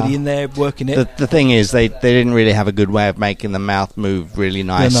somebody in there working it. The thing is, they didn't really have a good way of making the mouth move really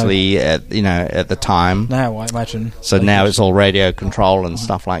nicely at the time. Now, I imagine. So now it's all radio control and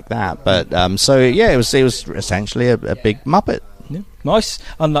stuff like that. But it was essentially a big Muppet. Yeah. Nice.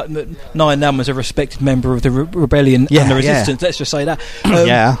 Unlike Nine Numb was a respected member of the rebellion and the resistance. Let's just say that.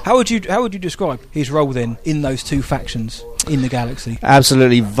 How would you describe his role then in those two factions in the galaxy?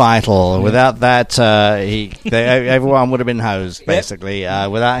 Absolutely vital. Yeah. Without that, everyone would have been hosed. Basically,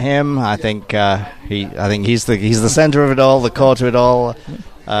 without him, I think he's the center of it all, the core to it all.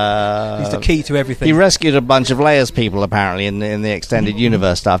 He's the key to everything. He rescued a bunch of Leia's people apparently in the extended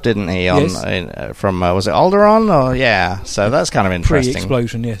universe stuff, didn't he? From was it Alderaan? Or so that's kind of interesting.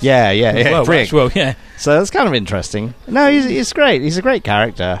 Pre-explosion, yes. Yeah. So that's kind of interesting. No, he's great. He's a great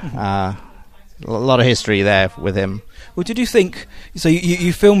character. A lot of history there with him. Well, did you think... So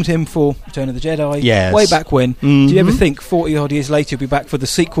you filmed him for Return of the Jedi way back when. Mm-hmm. Did you ever think 40-odd years later he'll be back for the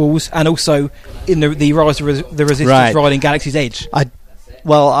sequels and also in the Rise of the Resistance riding Galaxy's Edge? I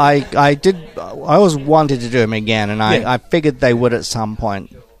did. I always wanted to do him again, and I figured they would at some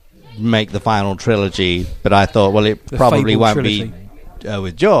point make the final trilogy. But I thought, well, it probably won't be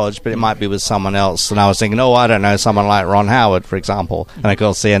with George, but it might be with someone else. And I was thinking, I don't know, someone like Ron Howard, for example. And of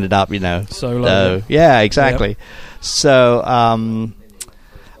course, he ended up, Solo. Yeah, exactly. Yep. So,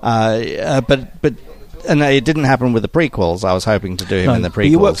 but. And it didn't happen with the prequels. I was hoping to do him in the prequels.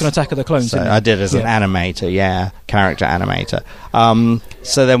 You worked on Attack of the Clones, didn't you? I did as an animator, character animator.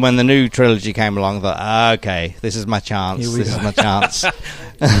 So then when the new trilogy came along, I thought, okay, this is my chance. This is my chance.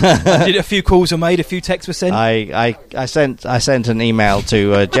 Did a few calls were made, a few texts were sent? I sent an email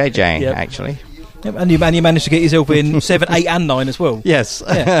to JJ, actually. Yep, and you managed to get yourself in 7, 8 and 9 as well. Yes.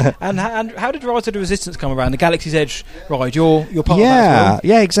 Yeah. And how did Rise of the Resistance come around? The Galaxy's Edge ride, you're part of that as well?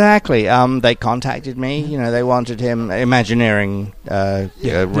 Yeah, exactly. They contacted me. They wanted him. Imagineering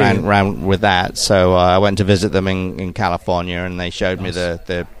ran with that. So I went to visit them in California, and they showed me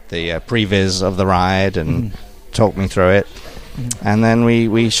the previs of the ride and talked me through it. And then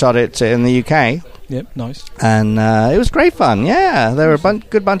we shot it in the UK. Yep, nice. And it was great fun, yeah. They were a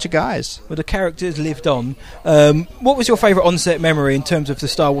good bunch of guys. Well, the characters lived on. What was your favourite on-set memory in terms of the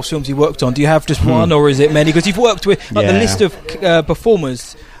Star Wars films you worked on? Do you have just one, or is it many? Because you've worked with the list of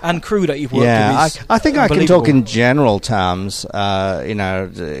performers and crew that you've worked with is I think I can talk in general terms, sort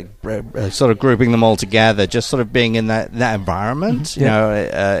of grouping them all together, just sort of being in that environment, in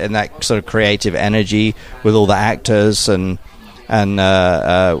that sort of creative energy with all the actors and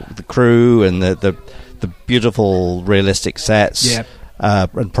the crew and the beautiful realistic sets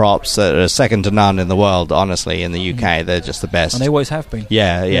and props that are second to none in the world. Honestly, in the UK, they're just the best, and they always have been.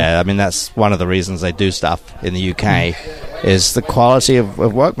 Yeah. I mean, that's one of the reasons they do stuff in the UK is the quality of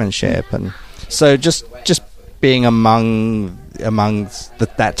workmanship, and so just being among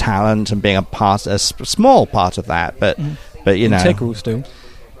that talent and being a small part of that, but integral still.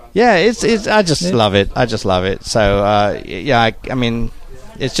 Yeah, it's. I just love it. So, I mean,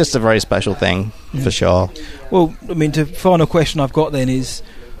 it's just a very special thing for sure. Well, I mean, the final question I've got then is,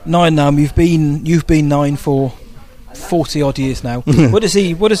 Nine Numb, you've been 9 for 40 odd years now. What does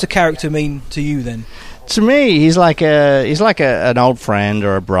the character mean to you then? To me, he's like an old friend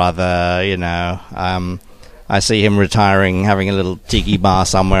or a brother. You know, I see him retiring, having a little tiki bar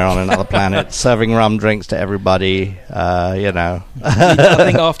somewhere on another planet, serving rum drinks to everybody. You know, I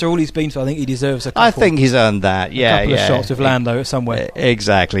think after all he's been through, I think he deserves a couple. I think he's earned that. Yeah, a couple of shots of Lando somewhere.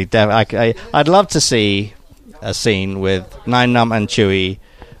 Exactly. I'd love to see a scene with Nine Num and Chewie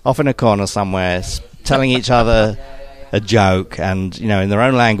off in a corner somewhere, telling each other a joke, and you know, in their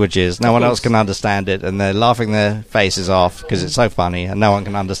own languages. No one else can understand it, and they're laughing their faces off because it's so funny, and no one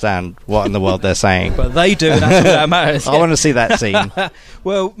can understand what in the world they're saying. But they do, and that's all that matters. I want to see that scene.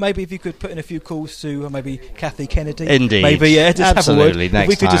 Well, maybe if you could put in a few calls to maybe Kathy Kennedy. Indeed. Maybe, just absolutely. have a word. If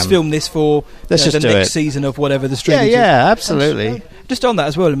we could just film this for the next season of whatever the streaming. Yeah, absolutely. Just on that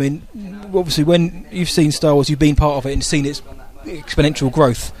as well, I mean, obviously when you've seen Star Wars, you've been part of it and seen its exponential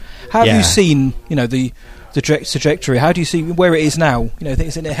growth. How have you seen, you know, the trajectory? How do you see where it is now? You know, think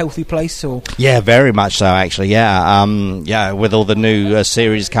it's in a healthy place, or? Yeah, very much so. Actually, yeah, with all the new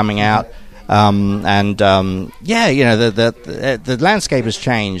series coming out, you know, the landscape has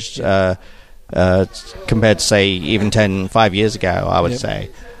changed compared to say even 5 years ago. I would say.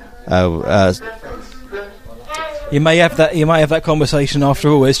 You may have that conversation after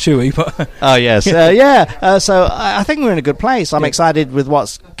all, as Chewie. But oh yes, so I think we're in a good place. I'm excited with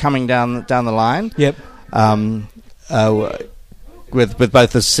what's coming down the line. Yep. With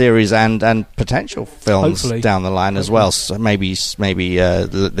both the series and potential films hopefully down the line as well. So maybe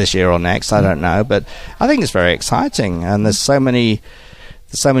this year or next. I don't know, but I think it's very exciting, and there's so many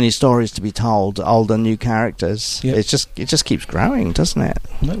stories to be told, old and new characters. Yep. It just keeps growing, doesn't it?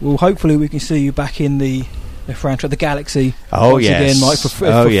 Well, hopefully we can see you back in the franchise, the Galaxy. Oh once yes, again, Mike, for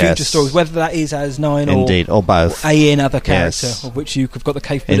future stories, whether that is as 9 or both, or another character of which you've got the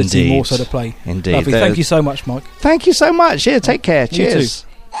capability more so to play. Indeed, lovely. Thank you so much, Mike. Thank you so much. Yeah, take care. Cheers.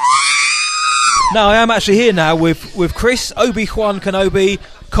 Now I am actually here now with Chris, Obi-Wan Kenobi,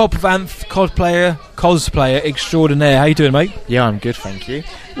 Cobb Vanth, cosplayer extraordinaire. How you doing, mate? Yeah, I'm good, thank you.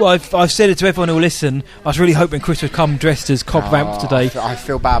 Well, I've said it to everyone who'll listen. I was really hoping Chris would come dressed as Cobb Vanth today. I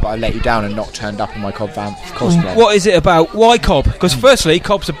feel bad, but I let you down and not turned up in my Cobb Vanth cosplay. What is it about? Why Cobb? Because firstly,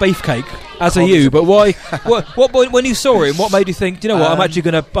 Cobb's a beefcake, as are you. But why? what when you saw him, what made you think? Do you know what? I'm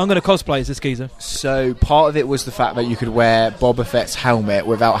gonna cosplay as this geezer. So part of it was the fact that you could wear Boba Fett's helmet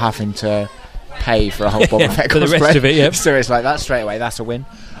without having to pay for a whole Boba Fett cosplay. For the rest of it, yep. So it's like that straight away. That's a win.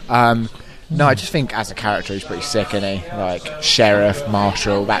 No, I just think as a character he's pretty sick, isn't he? Like sheriff,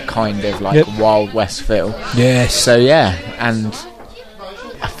 marshal, that kind of like Wild West feel. Yes. So yeah, and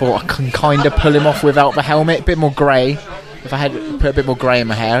I thought I can kind of pull him off without the helmet, a bit more grey. If I had put a bit more grey in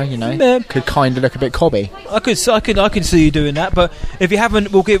my hair, you know, could kind of look a bit cobby. I can see you doing that, but if you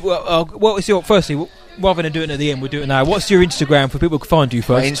haven't, we'll give. What is your firstly? Rather than do it at the end, we'll do it now. What's your Instagram for people to find you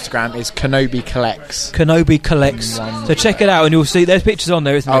first? My Instagram is Kenobi Collects. Kenobi Collects. So check it out, and you'll see there's pictures on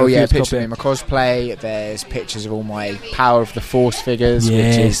there, isn't there? Oh yeah, pictures of my cosplay. There's pictures of all my Power of the Force figures, which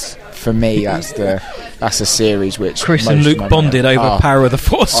is for me that's a series which Chris and Luke bonded over Power of the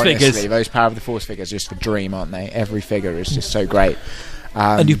Force figures. Honestly, those Power of the Force figures are just a dream, aren't they? Every figure is just so great.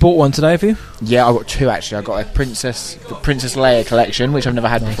 And you bought one today, have you? Yeah, I got two actually. I got the Princess Leia collection, which I've never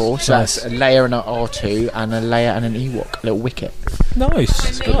had before. So that's a Leia and an R2, and a Leia and an Ewok, a little Wicket.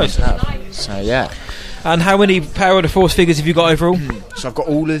 Nice. So yeah. And how many Power of the Force figures have you got overall? So I've got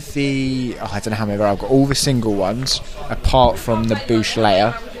all of the. I don't know how many. I've got all the single ones, apart from the Boushh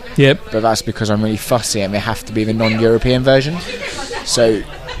Leia. Yep. But that's because I'm really fussy, and they have to be the non-European version. So.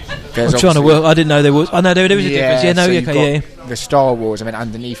 I'm trying to work. I didn't know there was. I know there was a difference. Yeah, no, so okay, the Star Wars. I mean,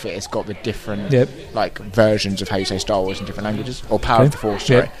 underneath it, it's got the different like versions of how you say Star Wars in different languages, or Power of the Force.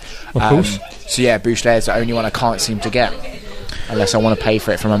 Sorry, of course. So yeah, Boushh Leia is the only one I can't seem to get unless I want to pay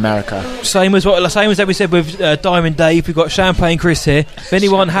for it from America. Same as that we said with Diamond Dave. We've got Champagne Chris here. If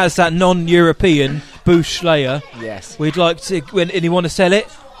anyone has that non-European Boushh Leia, yes, we'd like to. And you want to sell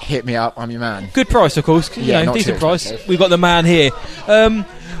it? Hit me up. I'm your man. Good price, of course. Yeah, not decent price. Expensive. We've got the man here.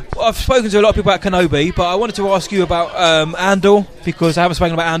 I've spoken to a lot of people about Kenobi, but I wanted to ask you about Andor, because I haven't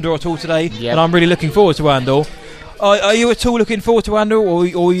spoken about Andor at all today, and I'm really looking forward to Andor. Are you at all looking forward to Andor, or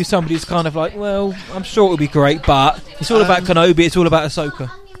are you somebody who's kind of like, well, I'm sure it'll be great, but it's all about Kenobi, it's all about Ahsoka?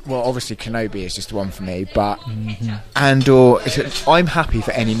 Well, obviously Kenobi is just the one for me, but Andor, I'm happy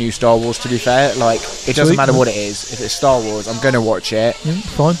for any new Star Wars, to be fair. Like, it doesn't matter what it is. If it's Star Wars, I'm going to watch it.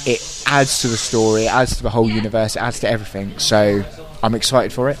 Fine. It adds to the story, it adds to the whole universe, it adds to everything, so I'm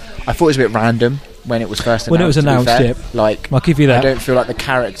excited for it. I thought it was a bit random when it was first announced. When it was announced, like, I'll give you that. I don't feel like the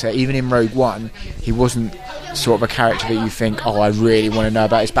character, even in Rogue One, he wasn't sort of a character that you think, oh, I really want to know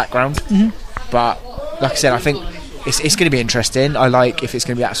about his background. But, like I said, I think it's going to be interesting. I like if it's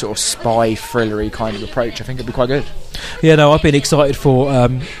going to be that sort of spy thrillery kind of approach. I think it'll be quite good. Yeah, no, I've been excited for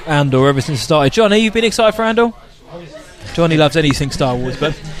Andor ever since it started. Johnny, you've been excited for Andor? Johnny loves anything Star Wars,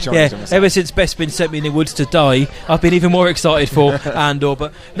 but ever since Bespin sent me in the woods to die, I've been even more excited for Andor.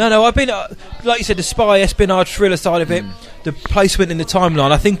 But no, I've been like you said, the spy espionage thriller side of it, the placement in the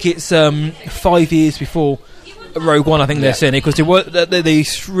timeline. I think it's 5 years before Rogue One. I think they're saying it because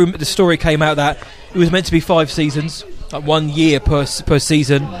the story came out that it was meant to be 5 seasons, like 1 year per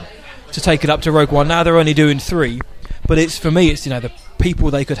season, to take it up to Rogue One. Now they're only doing 3, but it's for me, it's the people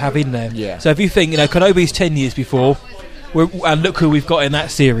they could have in there. Yeah. So if you think Kenobi's 10 years before. And look who we've got in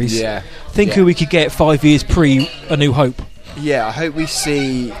that series. Yeah. Think who we could get 5 years pre A New Hope. Yeah, I hope we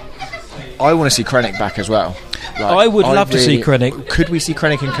see. I want to see Krennic back as well. I would love to see Krennic. Could we see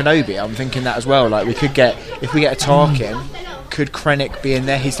Krennic and Kenobi? I'm thinking that as well. Like we could get, if we get a Tarkin, could Krennic be in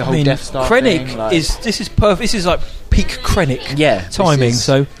there? He's the whole Death Star Krennic thing. this is perfect. This is like peak Krennic timing.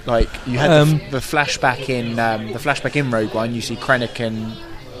 So like you had the flashback in Rogue One. You see Krennic and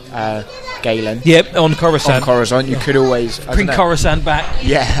Galen. Yep, on Coruscant. You could always bring Coruscant back.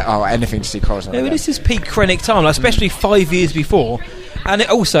 Yeah, anything to see Coruscant. Yeah, but this is peak Krennic time, especially 5 years before. And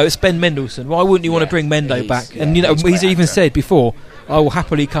it's Ben Mendelsohn. Why wouldn't you want to bring Mendo back? And he's even said before, I will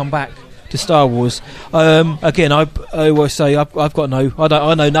happily come back to Star Wars. Again, I always say I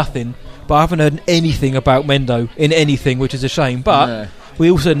know nothing, but I haven't heard anything about Mendo in anything, which is a shame. But we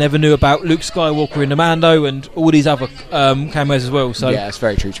also never knew about Luke Skywalker in the Mando and all these other cameos as well. So yeah, it's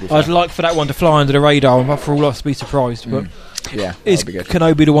very true to be fair. I'd like for that one to fly under the radar and for all of us to be surprised. But is be good.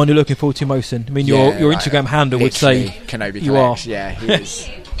 Kenobi the one you're looking forward to most? I mean, your Instagram handle would say Kenobi you are. Yeah, he is.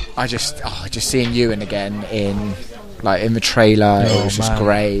 I just seeing Ewan again in the trailer. It was just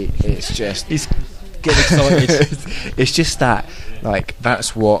great. It's just he's getting excited. It's just that.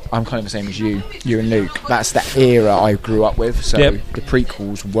 That's what I'm kind of the same as you and Luke. That's the era I grew up with. So the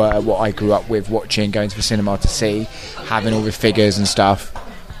prequels were what I grew up with, watching, going to the cinema to see, having all the figures and stuff.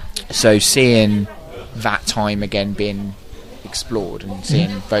 So seeing that time again being explored and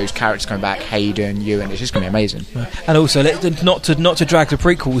seeing those characters coming back, Hayden, Ewan, it's just going to be amazing. And also, not to drag the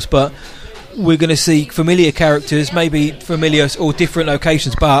prequels, but we're going to see familiar characters, maybe familiar or different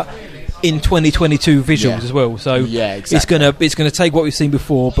locations, but in 2022 visuals as well. So exactly. it's gonna take what we've seen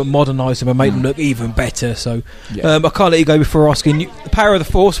before but modernise them and make them look even better. So I can't let you go before asking you, the Power of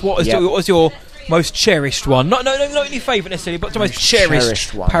the Force, what was your most cherished one? Not your favourite necessarily, but the most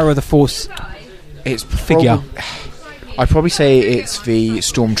cherished one. Power of the Force figure. I'd probably say it's the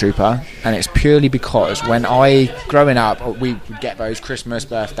Stormtrooper, and it's purely because when growing up, we would get those Christmas,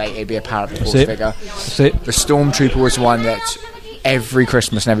 birthday, it'd be a Power of the Force figure. That's it. The Stormtrooper was one that every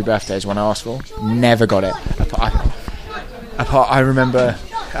Christmas and every birthday is one I asked for. Never got it. I remember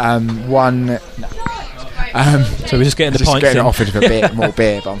one. So we're just getting the just pints getting in. offered a bit more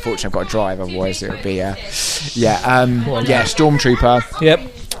beer, but unfortunately I've got to drive. Otherwise it would be Stormtrooper. Yep.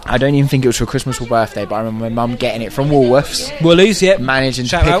 I don't even think it was for Christmas or birthday, but I remember my mum getting it from Woolworths. Woolies, yep. Managing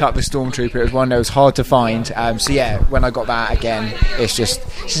to pick up the Stormtrooper. It was one that was hard to find. When I got that again, it's just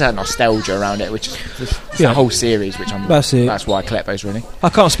that nostalgia around it, which is the whole series, which that's why I collect those, really. I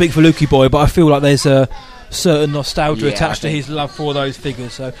can't speak for Lukey Boy, but I feel like there's a certain nostalgia attached to his love for those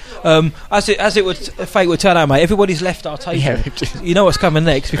figures. So fate would turn out, mate, everybody's left our table. You know what's coming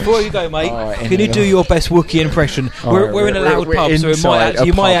next. Before you go, mate, can you do your best Wookiee impression? We're in a loud pub, so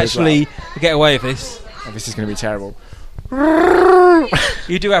you might actually get away with this. This is going to be terrible.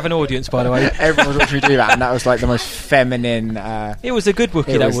 You do have an audience, by the way. Everyone's watching me do that, and that was the most feminine. It was a good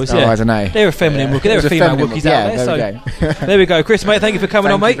Wookiee. I don't know. They were feminine Wookiee. They were female Wookiees out there. So there we go, Chris, mate. Thank you for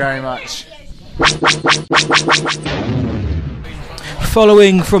coming on, mate. Thank you very much.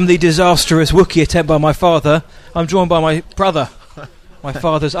 Following from the disastrous Wookiee attempt by my father, I'm joined by my brother, my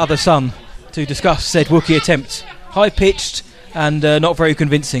father's other son, to discuss said Wookiee attempt. High-pitched and not very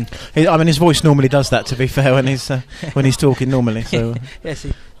convincing. His voice normally does that, to be fair, when he's talking normally. So yes.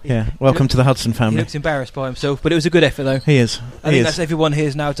 Welcome to the Hudson family. He looks embarrassed by himself, but it was a good effort, though. He is. I think that's everyone here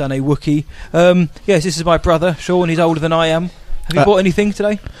has now done a Wookiee. Yes, this is my brother, Sean. He's older than I am. Have you bought anything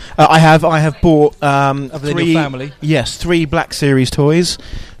today? I have bought other than your family. Yes, 3 Black Series toys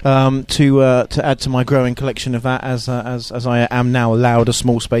to add to my growing collection of that, as I am now allowed a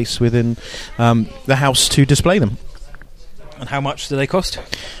small space within the house to display them. And how much do they cost?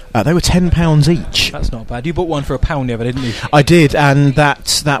 They were £10 each. That's not bad. You bought one for £1 the other, didn't you? I did, and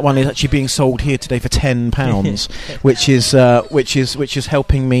that one is actually being sold here today for £10, which is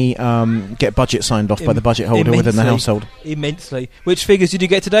helping me get budget signed off by the budget holder within the household. Immensely. Which figures did you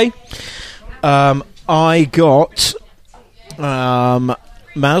get today? I got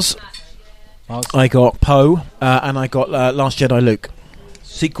Maz. I got Poe, and I got Last Jedi Luke.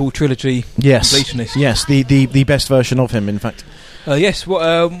 Sequel trilogy. Yes, completionist. Yes, the best version of him, in fact. Yes.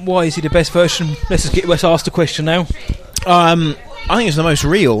 Why is he the best version? Let's ask the question now. I think it's the most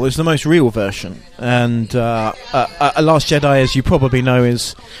real. It's the most real version, and Last Jedi, as you probably know,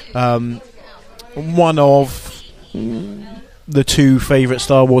 is one of the two favourite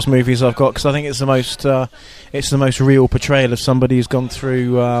Star Wars movies I've got, because I think it's the most real portrayal of somebody who's gone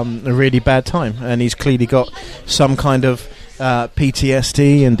through a really bad time, and he's clearly got some kind of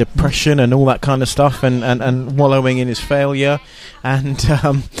PTSD and depression and all that kind of stuff, and wallowing in his failure. And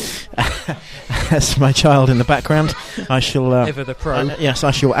that's my child in the background. I shall ever the pro. Yes, I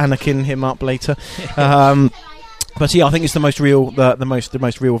shall Anakin him up later. But yeah, I think it's the most real, the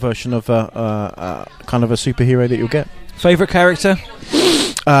most real version of kind of a superhero that you'll get. Favourite character?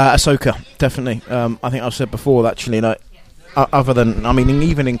 Ahsoka, definitely. I think I've said before, actually, like, other than, I mean,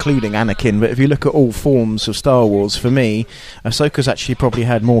 even including Anakin, but if you look at all forms of Star Wars, for me, Ahsoka's actually probably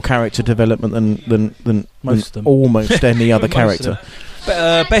had more character development than most of them. Almost any other character.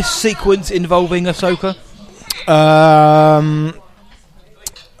 Best sequence involving Ahsoka?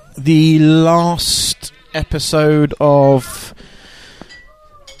 The last episode of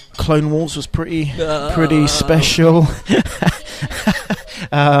Clone Wars was pretty special.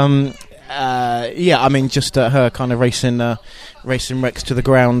 Yeah, I mean, just her kind of racing Rex to the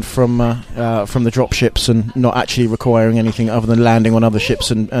ground from the drop ships, and not actually requiring anything other than landing on other ships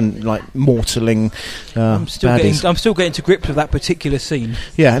and like mortaling baddies. I'm still getting to grips with that particular scene.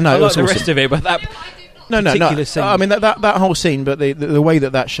 Yeah, no, I it like was the awesome. rest of it, but that particular scene. I mean that whole scene, but the way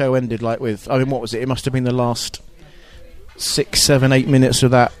that show ended, like with, I mean, what was it? It must have been the last 6, 7, 8 minutes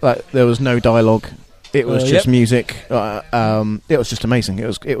of that. Like, there was no dialogue. It was just music. It was just amazing. It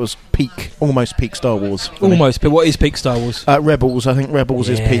was almost peak Star Wars. Almost, but what is peak Star Wars? Rebels. I think Rebels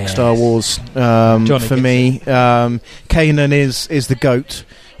is peak Star Wars for me. Kanan is the GOAT.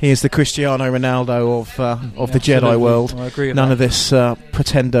 He is the Cristiano Ronaldo of the Jedi world. I agree with None that. of this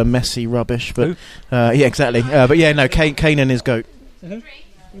pretender, messy rubbish. But yeah, exactly. But yeah, no, Kanan is GOAT. Mm-hmm.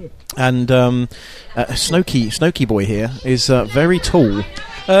 And Snokey boy here is very tall.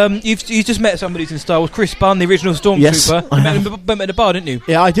 You just met somebody who's in Star Wars, Chris Bunn, the original Stormtrooper. Yes, You met him at the bar, didn't you?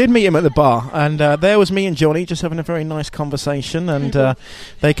 Yeah, I did meet him at the bar, and there was me and Johnny just having a very nice conversation, and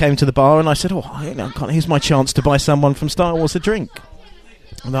they came to the bar, and I said, here's my chance to buy someone from Star Wars a drink.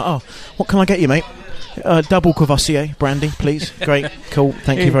 And they're, what can I get you, mate? Double Courvoisier brandy, please. Great, cool,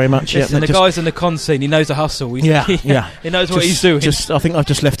 thank you very much. Listen, the guy's in the con scene. He knows the hustle. He knows what he's doing. I think I've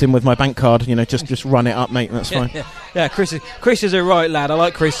just left him with my bank card. Just run it up, mate. That's fine. Yeah, Chris is a right lad. I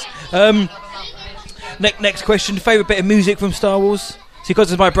like Chris. Next question: favourite bit of music from Star Wars? See,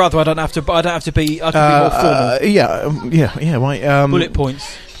 because it's my brother, I don't have to be. I can be more formal. Yeah. Right. Bullet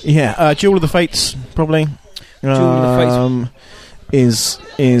points. Yeah. Duel of the Fates, probably. Duel of the Fates. Is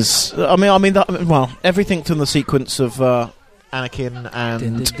everything from the sequence of Anakin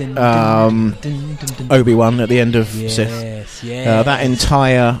and Obi-Wan at the end of Sith. Yes. That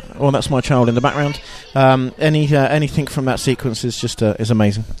entire, that's my child in the background. Anything from that sequence is just is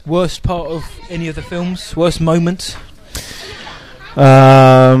amazing. Worst part of any of the films? Worst moment?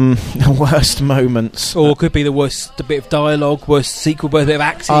 Worst moments, or could be the worst bit of dialogue, worst sequel, worst bit of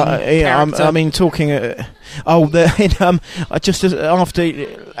acting. I mean, talking. Just after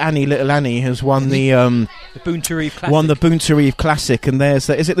Little Annie has won the Boonta Reeve Classic. Won the Boonta Reeve Classic, and is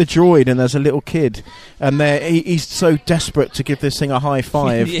it the droid? And there's a little kid, and he's so desperate to give this thing a high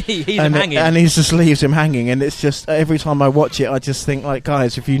five. He's hanging, and he just leaves him hanging. And it's just, every time I watch it, I just think, like,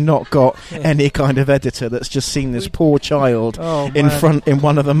 guys, if you've not got any kind of editor that's just seen this poor child in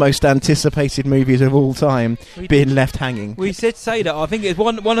one of the most anticipated movies of all time being left hanging. We did say that. I think it's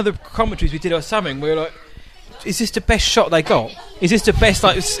one of the commentaries we did or something. We were like, is this the best shot they got? Is this the best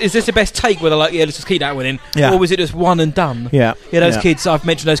take where they're like, let's just keep that one in? Yeah. Or was it just one and done? Yeah. Those kids, I've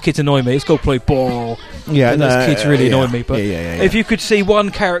mentioned those kids annoy me. It's called play ball. Yeah, those kids really annoy me. But yeah. if you could see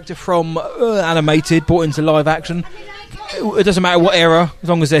one character from animated brought into live action, it doesn't matter what era, as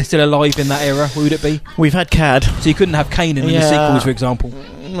long as they're still alive in that era, who would it be? We've had Cad. So you couldn't have Kanan in the sequels, for example.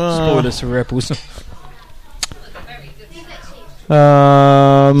 Spoilers for Rebels.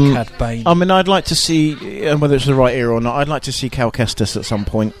 Cad Bane. I mean, I'd like to see, whether it's the right era or not, I'd like to see Cal Kestis at some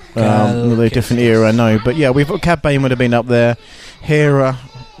point. With a different era, I know. But yeah, we've got Cad Bane would have been up there. Hera,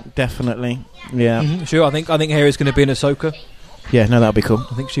 definitely. Yeah. Mm-hmm. Sure, I think Hera's going to be in Ahsoka. Yeah, no, that'll be cool.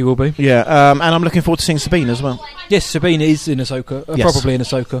 I think she will be. Yeah, and I'm looking forward to seeing Sabine as well. Yes, Sabine is in Ahsoka. Yes. Probably in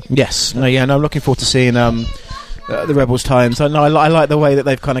Ahsoka. Yes. No, I'm looking forward to seeing the Rebels times. I like the way that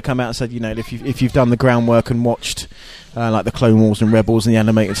they've kind of come out and said, if you've done the groundwork and watched like the Clone Wars and Rebels and the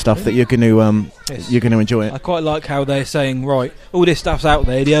animated stuff, that you're going to enjoy it. I quite like how they're saying, right, all this stuff's out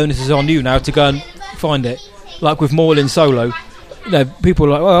there. The onus is on you now to go and find it. Like with Maulin Solo, people are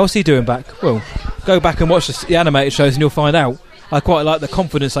like, well, what's he doing back? Well, go back and watch the animated shows and you'll find out. I quite like the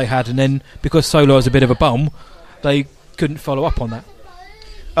confidence they had, and then because Solo was a bit of a bum, they couldn't follow up on that.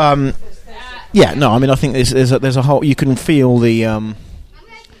 I think there's a whole. You can feel the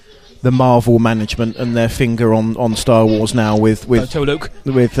Marvel management and their finger on Star Wars now with Don't tell Luke.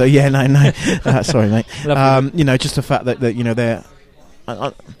 With sorry mate. Just the fact that they're.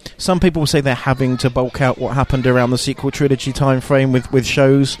 Some people will say they're having to bulk out what happened around the sequel trilogy time frame with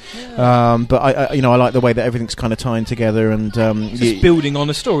shows, but I like the way that everything's kind of tying together and it's building on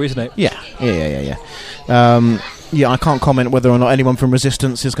a story, isn't it? Yeah. I can't comment whether or not anyone from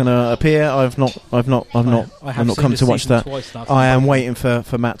Resistance is going to appear. I've not come to watch that. I am waiting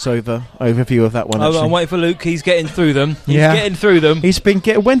for Matt's overview of that one. I'm waiting for Luke. He's getting through them. Getting through them. He's been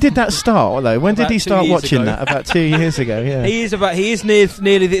when did that start though? When did he start watching that? About 2 years ago. Yeah. He is near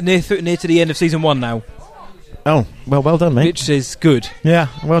to the end of season 1 now. Oh, well done, mate. Which is good. Yeah,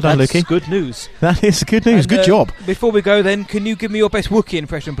 well done, Lukey. That's good news. That is good news. Good job. Before we go then, can you give me your best Wookiee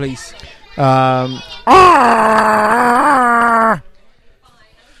impression, please? I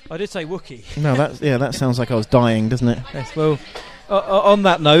did say Wookiee. No, that sounds like I was dying, doesn't it? Yes, well, on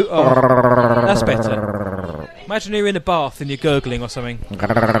that note, that's better. Imagine you're in a bath and you're gurgling or something.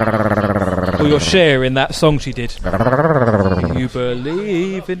 Or you're sharing that song she did. You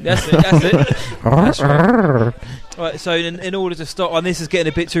believe in... That's it. That's right. Right, so in order to stop, and this is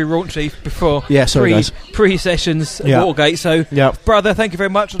getting a bit too raunchy before pre-sessions at Watergate, so brother, thank you very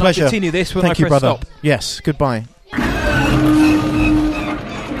much, and Pleasure. I'll continue this when thank I you, press brother. stop. Yes, goodbye.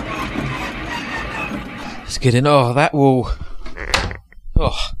 Let's get in. That will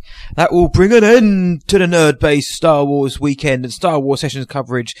bring an end to the Nerd-based Star Wars weekend and Star Wars sessions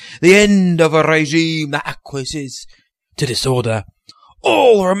coverage. The end of a regime that acquiesces to disorder.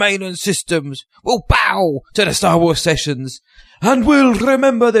 All remaining systems will bow to the Star Wars sessions, and we'll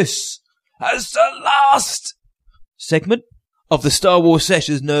remember this as the last segment of the Star Wars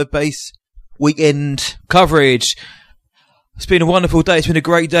sessions Nerd-based weekend coverage. It's been a wonderful day. It's been a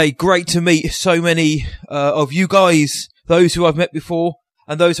great day. Great to meet so many of you guys, those who I've met before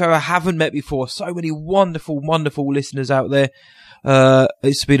and those who I haven't met before. So many wonderful, wonderful listeners out there.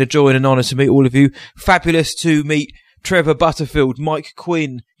 It's been a joy and an honour to meet all of you. Fabulous to meet Trevor Butterfield, Mike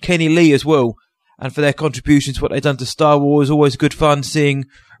Quinn, Kenny Lee as well, and for their contributions, what they've done to Star Wars. Always good fun seeing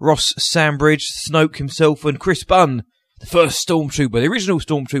Ross Sandbridge, Snoke himself, and Chris Bunn, the first Stormtrooper, the original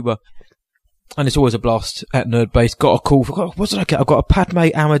Stormtrooper. And it's always a blast at Nerdbase. Got a call for, what did I get? I got a Padme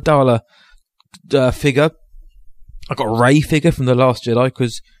Amidala figure. I got a Rey figure from The Last Jedi,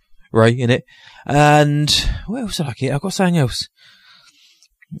 because Rey in it. And what else did I get? I got something else.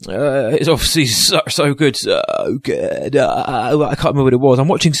 It's obviously so good. So good. I can't remember what it was. I'm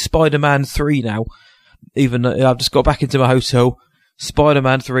watching Spider-Man 3 now. Even I've just got back into my hotel.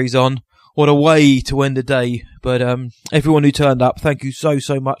 Spider-Man 3's on. What a way to end the day. But everyone who turned up, thank you so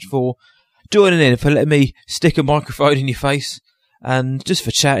much for joining in, for letting me stick a microphone in your face, and just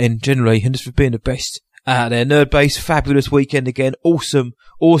for chatting generally, and just for being the best out there. Nerdbase, fabulous weekend again. Awesome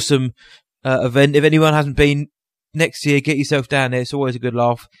event. If anyone hasn't been, next year, get yourself down there. It's always a good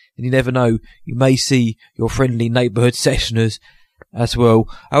laugh, and you never know, you may see your friendly neighbourhood sessioners as well.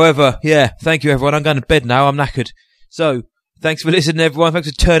 However, thank you everyone. I'm going to bed now. I'm knackered. So, thanks for listening everyone. Thanks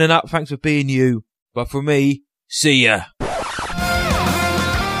for turning up. Thanks for being you. But for me, see ya.